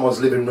in someone's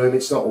living room,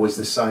 it's not always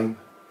the same.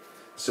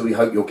 So we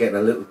hope you're getting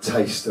a little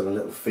taste and a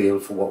little feel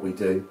for what we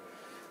do.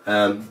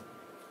 So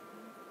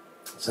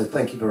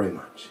thank you very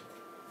much.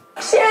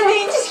 Sandy,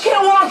 you just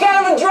can't walk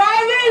out of the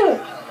drive-in!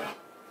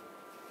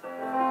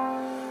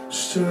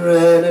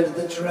 Stranded at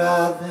the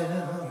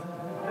drive-in,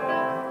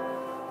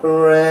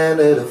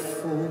 branded a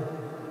fool.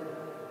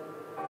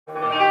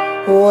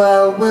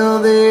 What will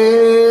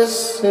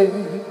this say?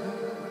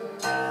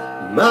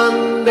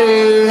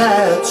 Monday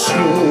at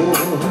school.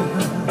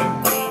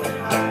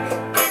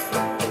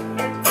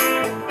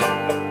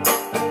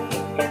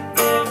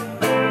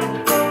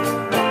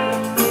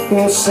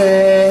 Oh,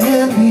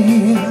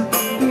 Sandy,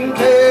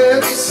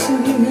 can't you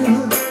see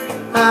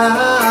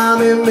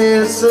I'm in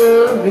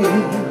misery?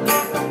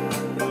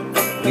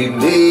 We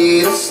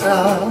need a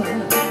start,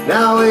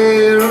 now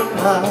we're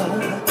apart.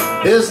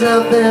 There's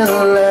nothing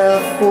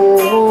left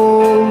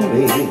for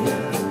me.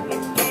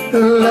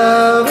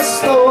 Love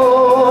is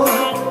all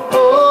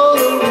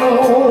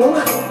alone.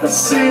 I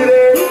sit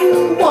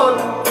and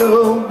wonder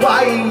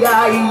why,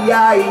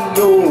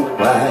 oh,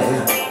 why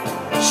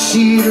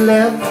she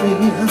left me.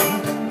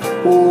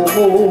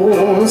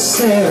 Oh,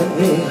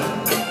 Sandy,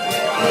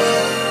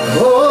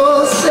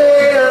 oh,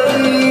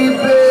 Sandy,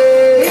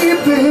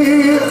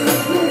 baby.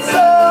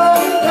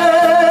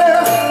 Someday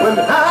when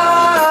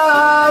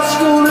high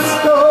school is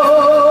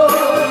gone,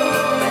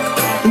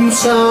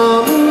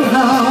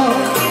 somehow,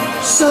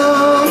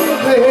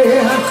 someday,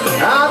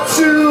 our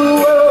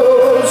two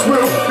worlds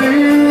will be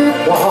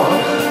one.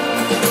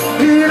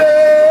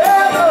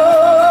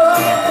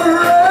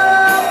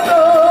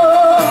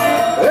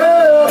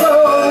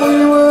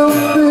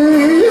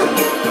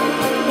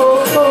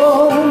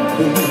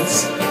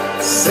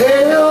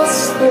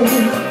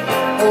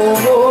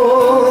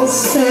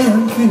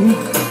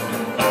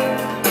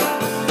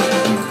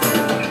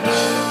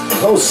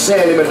 Oh,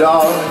 Sandy, my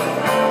darling,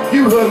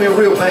 you hurt me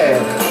real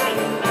bad.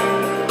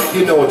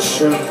 You know it's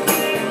true.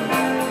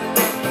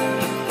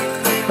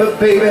 But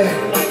baby,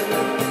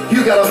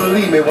 you gotta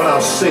believe me when I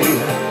say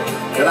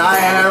that I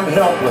am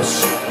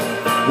helpless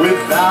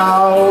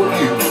without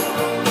you.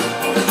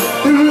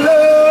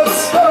 Love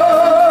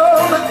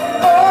storm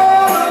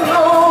all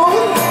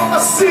alone. I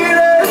sit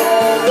and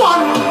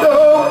wonder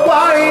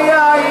why,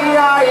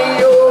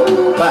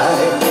 oh,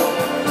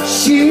 why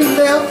she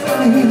left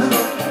me.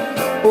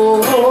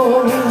 Oh,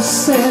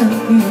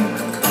 Sandy,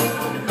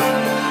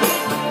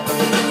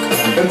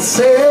 and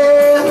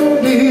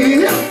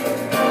Sandy,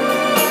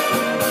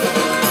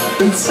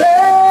 and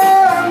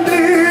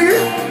Sandy,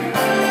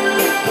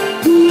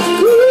 ooh,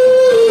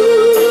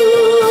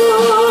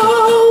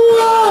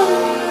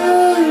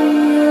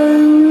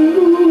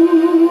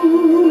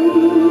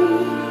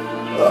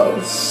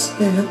 oh,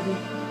 Sandy.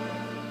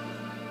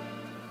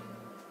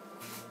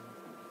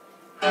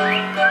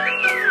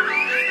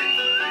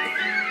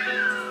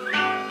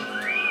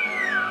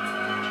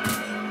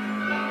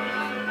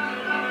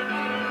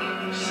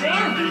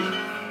 Sandy?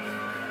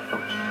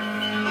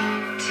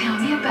 Tell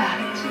me about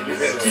it.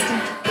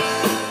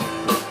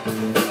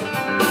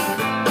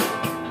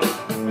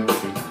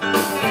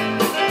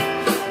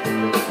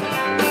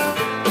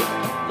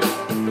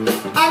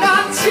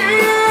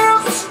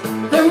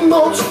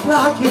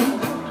 flying,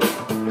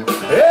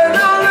 and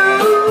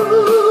I'm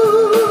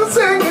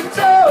losing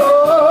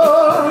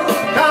control.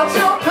 Count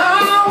your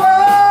power,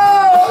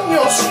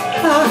 you're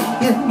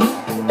flying.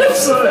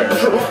 It's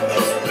electro.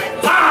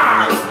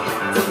 Ah!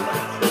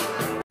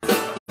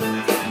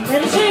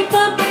 Better shape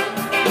up,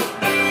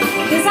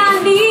 'cause I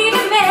need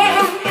a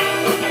man.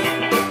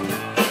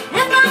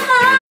 And my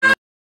heart,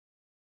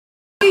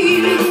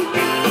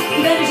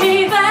 better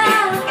shape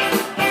up.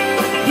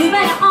 You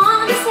better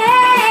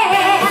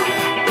understand.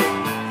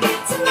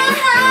 To my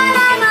heart,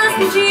 I must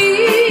be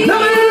true. No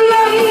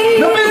love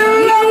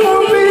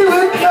will be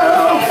with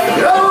girl.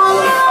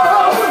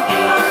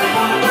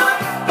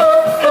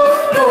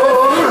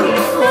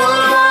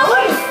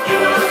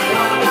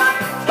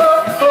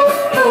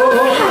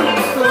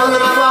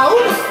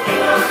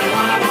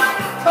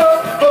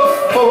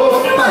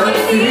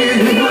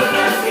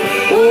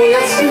 Oh,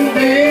 yes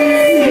indeed.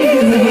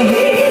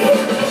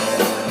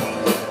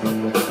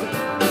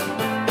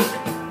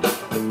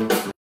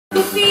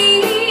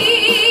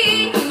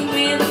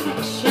 With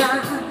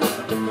affection,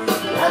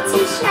 love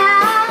to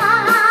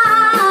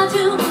shout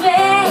to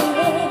play,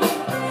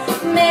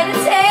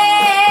 meditate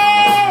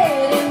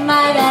in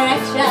my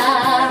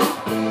direction,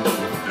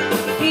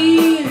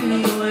 feel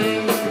your way.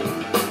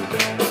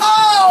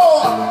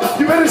 Oh,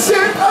 you better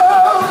say oh,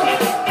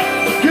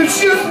 'cause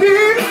you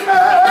need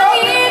her. I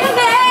need a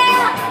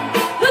man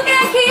who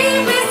can keep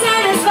me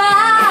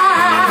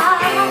satisfied.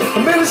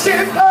 You better say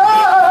oh,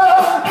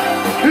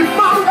 if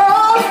my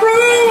love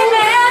breathes. You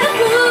better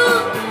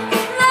prove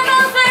that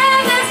my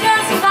faith is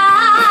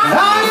justified.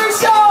 I am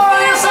sure,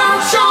 yes I'm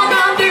sure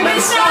down deep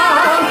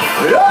inside.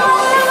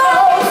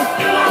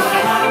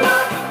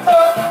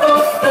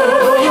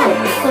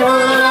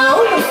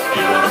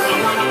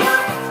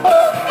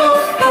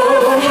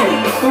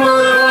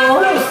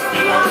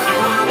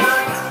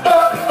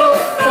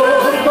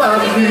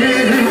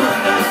 Oh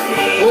yes indeed.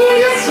 Oh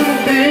yes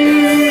indeed.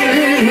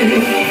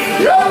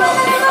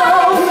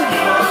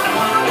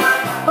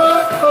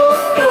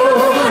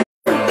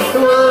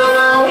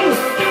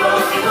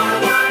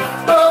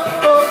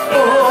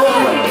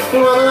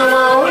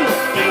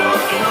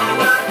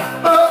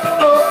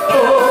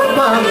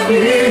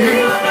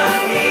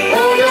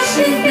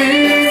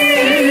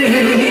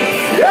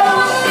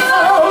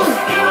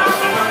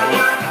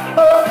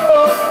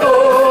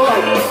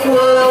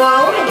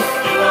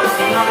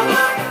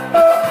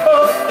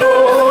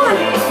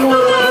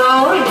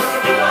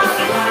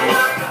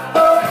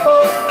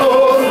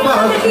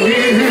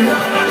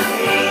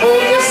 Oh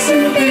yes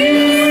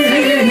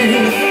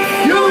indeed.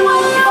 You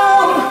know.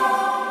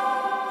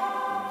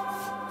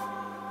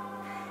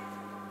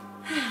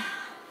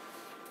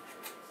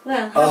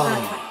 Well, how about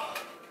that?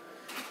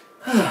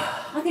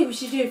 I think we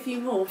should do a few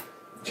more.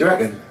 Do you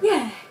reckon?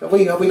 Yeah. Have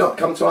we not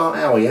come to our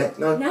hour yet?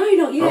 No. No,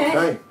 not yet.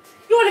 Okay.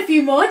 You want a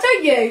few more,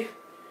 don't you?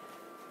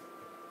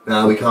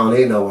 No, we can't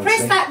hear no one.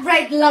 Press see. that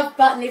red love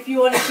button if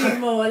you want a few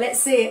more. Let's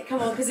see it. Come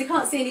on, because we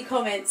can't see any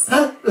comments.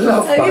 Huh?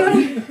 Love So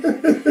button.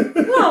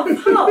 Love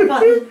heart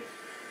button.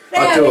 I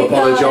There do we go.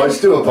 apologise.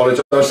 Do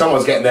apologise.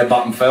 Someone's getting their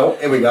button felt.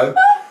 Here we go.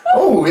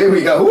 Oh, here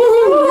we go.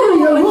 Ooh,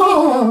 here we go.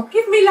 Oh.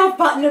 Give me love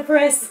button to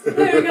press.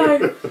 There we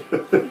go.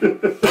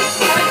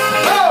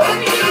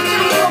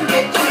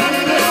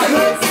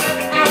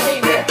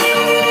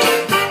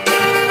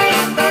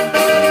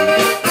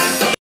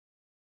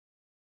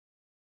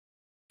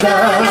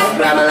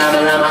 Lama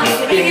lama lama,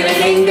 ding a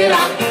ding ding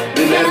dong.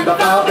 Remember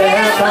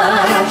forever.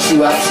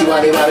 Shoo-up,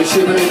 shoo-a-dee-wa-dee,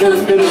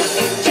 shoo-a-dee-doo-doo-doo.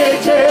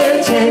 Change,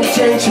 change, change,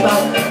 change,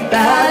 shoo-up.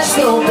 That's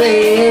the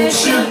way it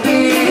should be.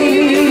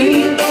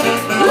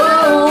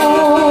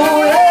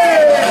 Whoa,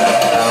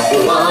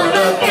 yeah. One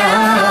of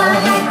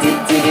God,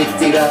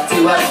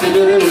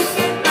 dee-dee-dee-dee-da-dee-wa-dee-doo-doo.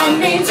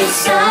 I'm into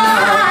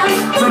side.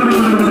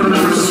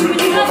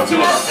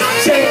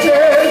 Change,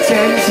 change,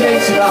 change,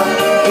 change, shoo-up.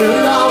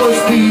 We'll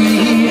always be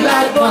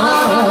like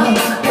one.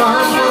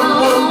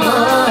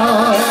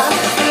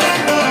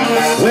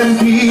 When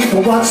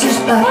people watch this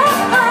back,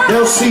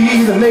 they'll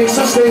see the makes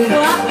us sing,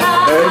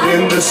 and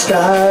in the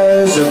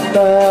skies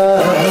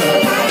above.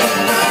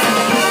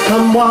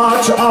 Come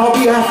watch all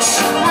the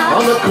acts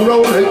on the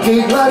Corona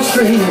Gig live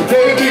stream.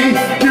 Baby,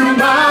 you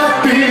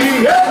might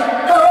be.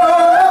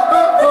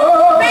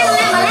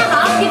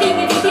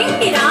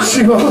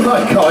 She won't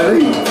like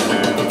Kylie.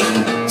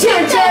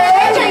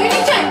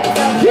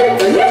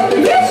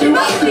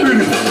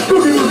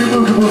 Boogie, boogie,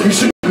 boogie,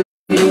 boogie.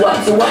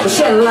 So what the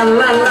shell la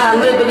la la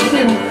liberty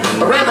dim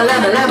rama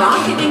lama lama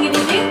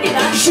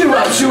shoo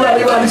up shoo up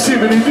everybody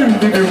shibbity doom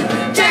doo doo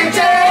chang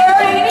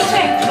chang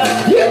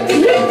yeah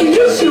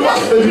shoo up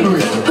boogie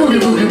boogie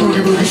boogie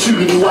boogie boogie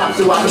shooty wop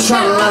so what the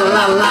shell la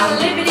la la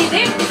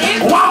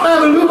wop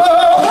and a loop oh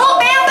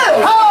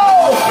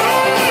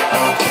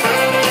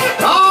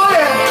oh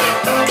yeah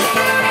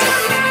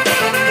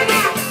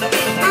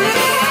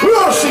we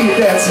all see you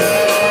dancing.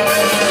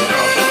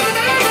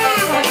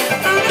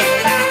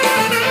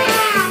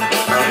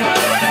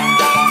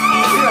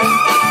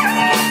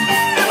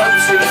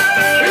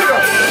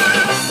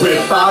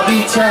 With Bobby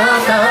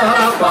Tucker,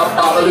 bop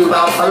bop a loo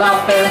bop a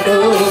lop and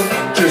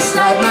boom. Just just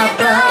like my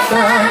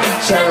papa.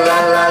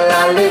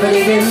 Sha-la-la-la,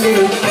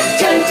 libbity-doo-doo.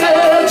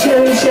 Gentle,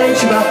 cherry, shake,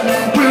 shiba.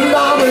 We'll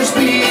always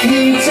be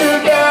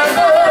together.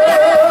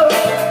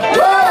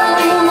 Whoa,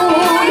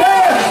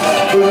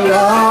 yeah. We'll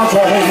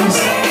always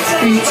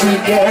be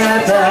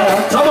together.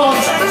 Come on.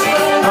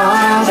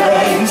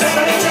 Always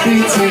be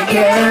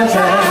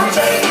together.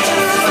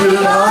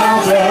 We'll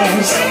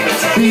always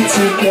be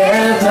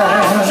together.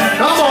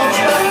 Come on.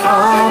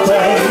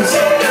 Always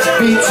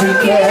be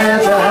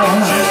together.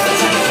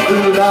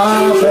 We'll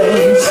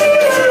always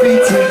be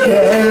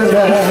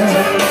together.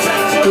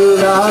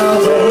 We'll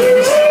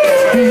always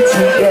be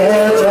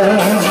together.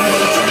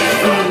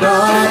 We'll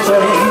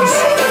always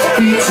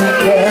be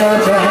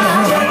together.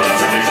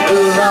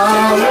 We'll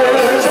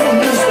always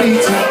be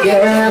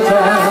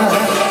together.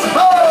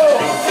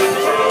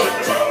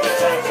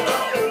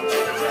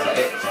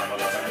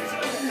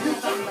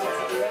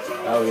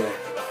 Oh yeah.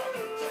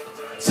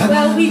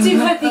 Well, we do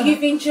hope that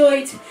you've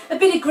enjoyed a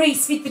bit of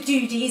Grease with the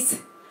Doodys.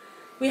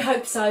 We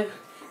hope so.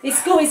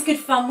 It's always good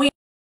fun. We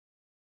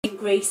in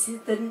Grease,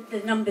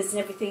 the numbers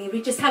and everything.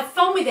 We just have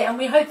fun with it, and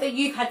we hope that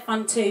you've had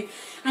fun too.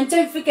 And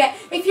don't forget,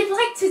 if you'd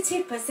like to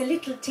tip us a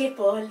little tip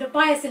or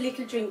buy us a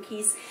little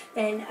drinkies,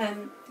 then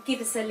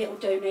give us a little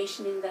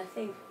donation in the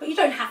thing. But you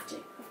don't have to,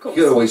 of course.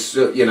 You could always,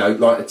 you know,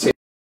 like a tip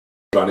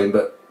running,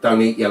 but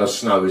don't eat yellow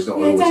snow is not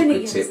always a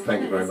good tip.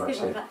 Thank you very much.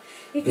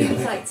 If you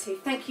would like to,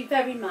 thank you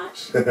very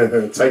much.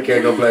 Take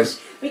care, God bless.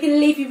 We're going to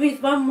leave you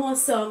with one more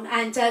song,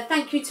 and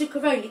thank you to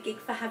Corona Gig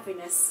for having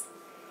us.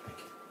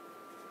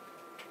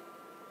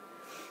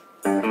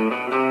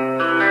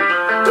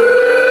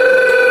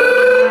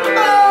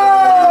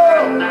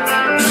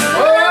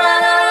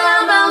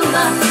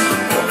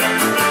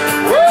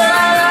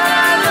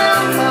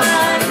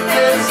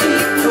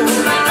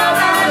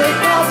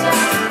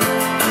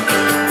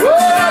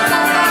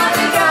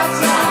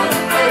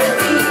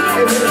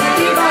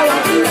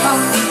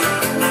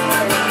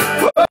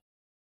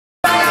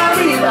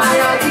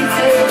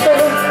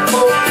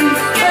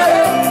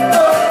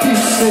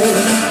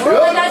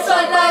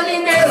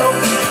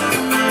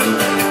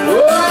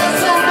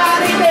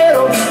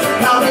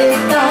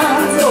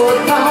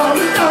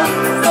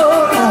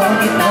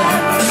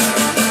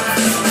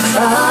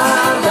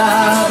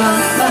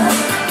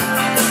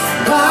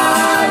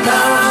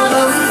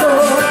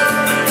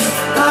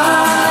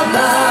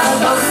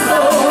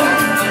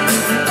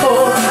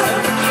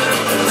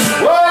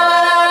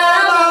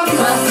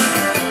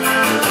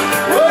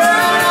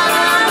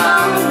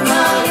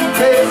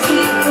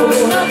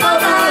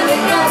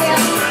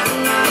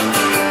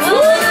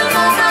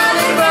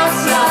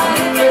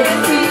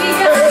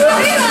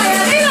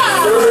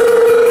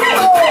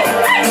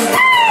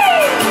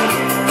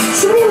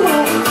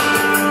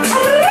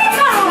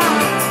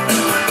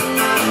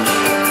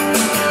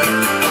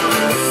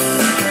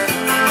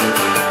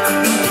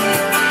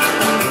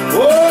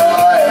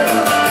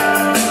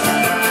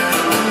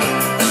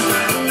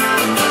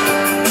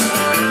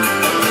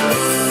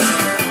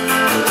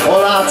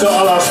 To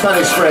all our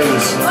Spanish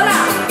friends.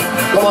 Hola.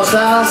 ¿Cómo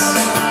estás?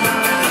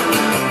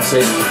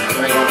 Sí.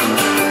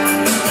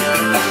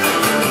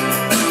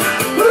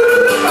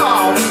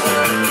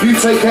 You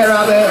take care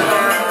out there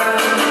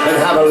and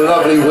have a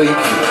lovely week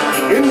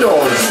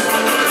indoors.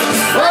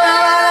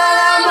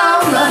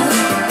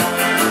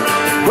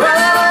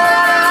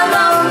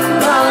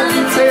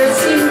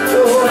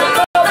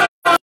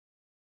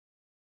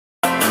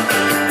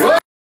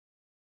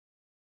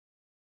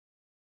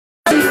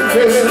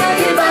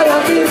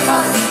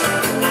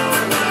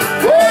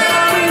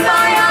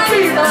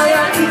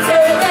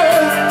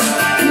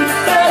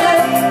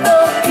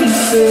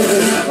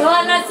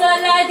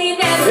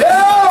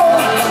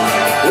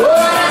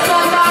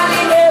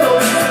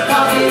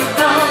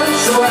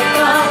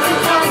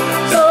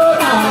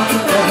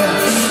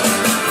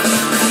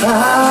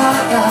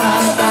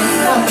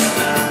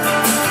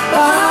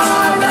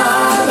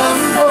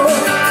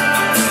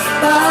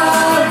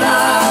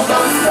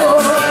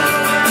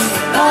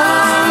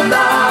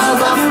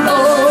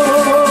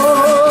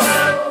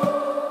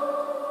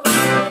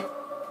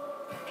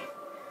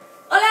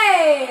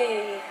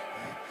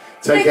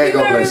 Take care,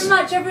 God bless. Thank you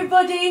very much,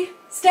 everybody.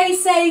 Stay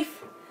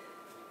safe.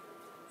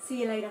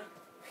 See you later.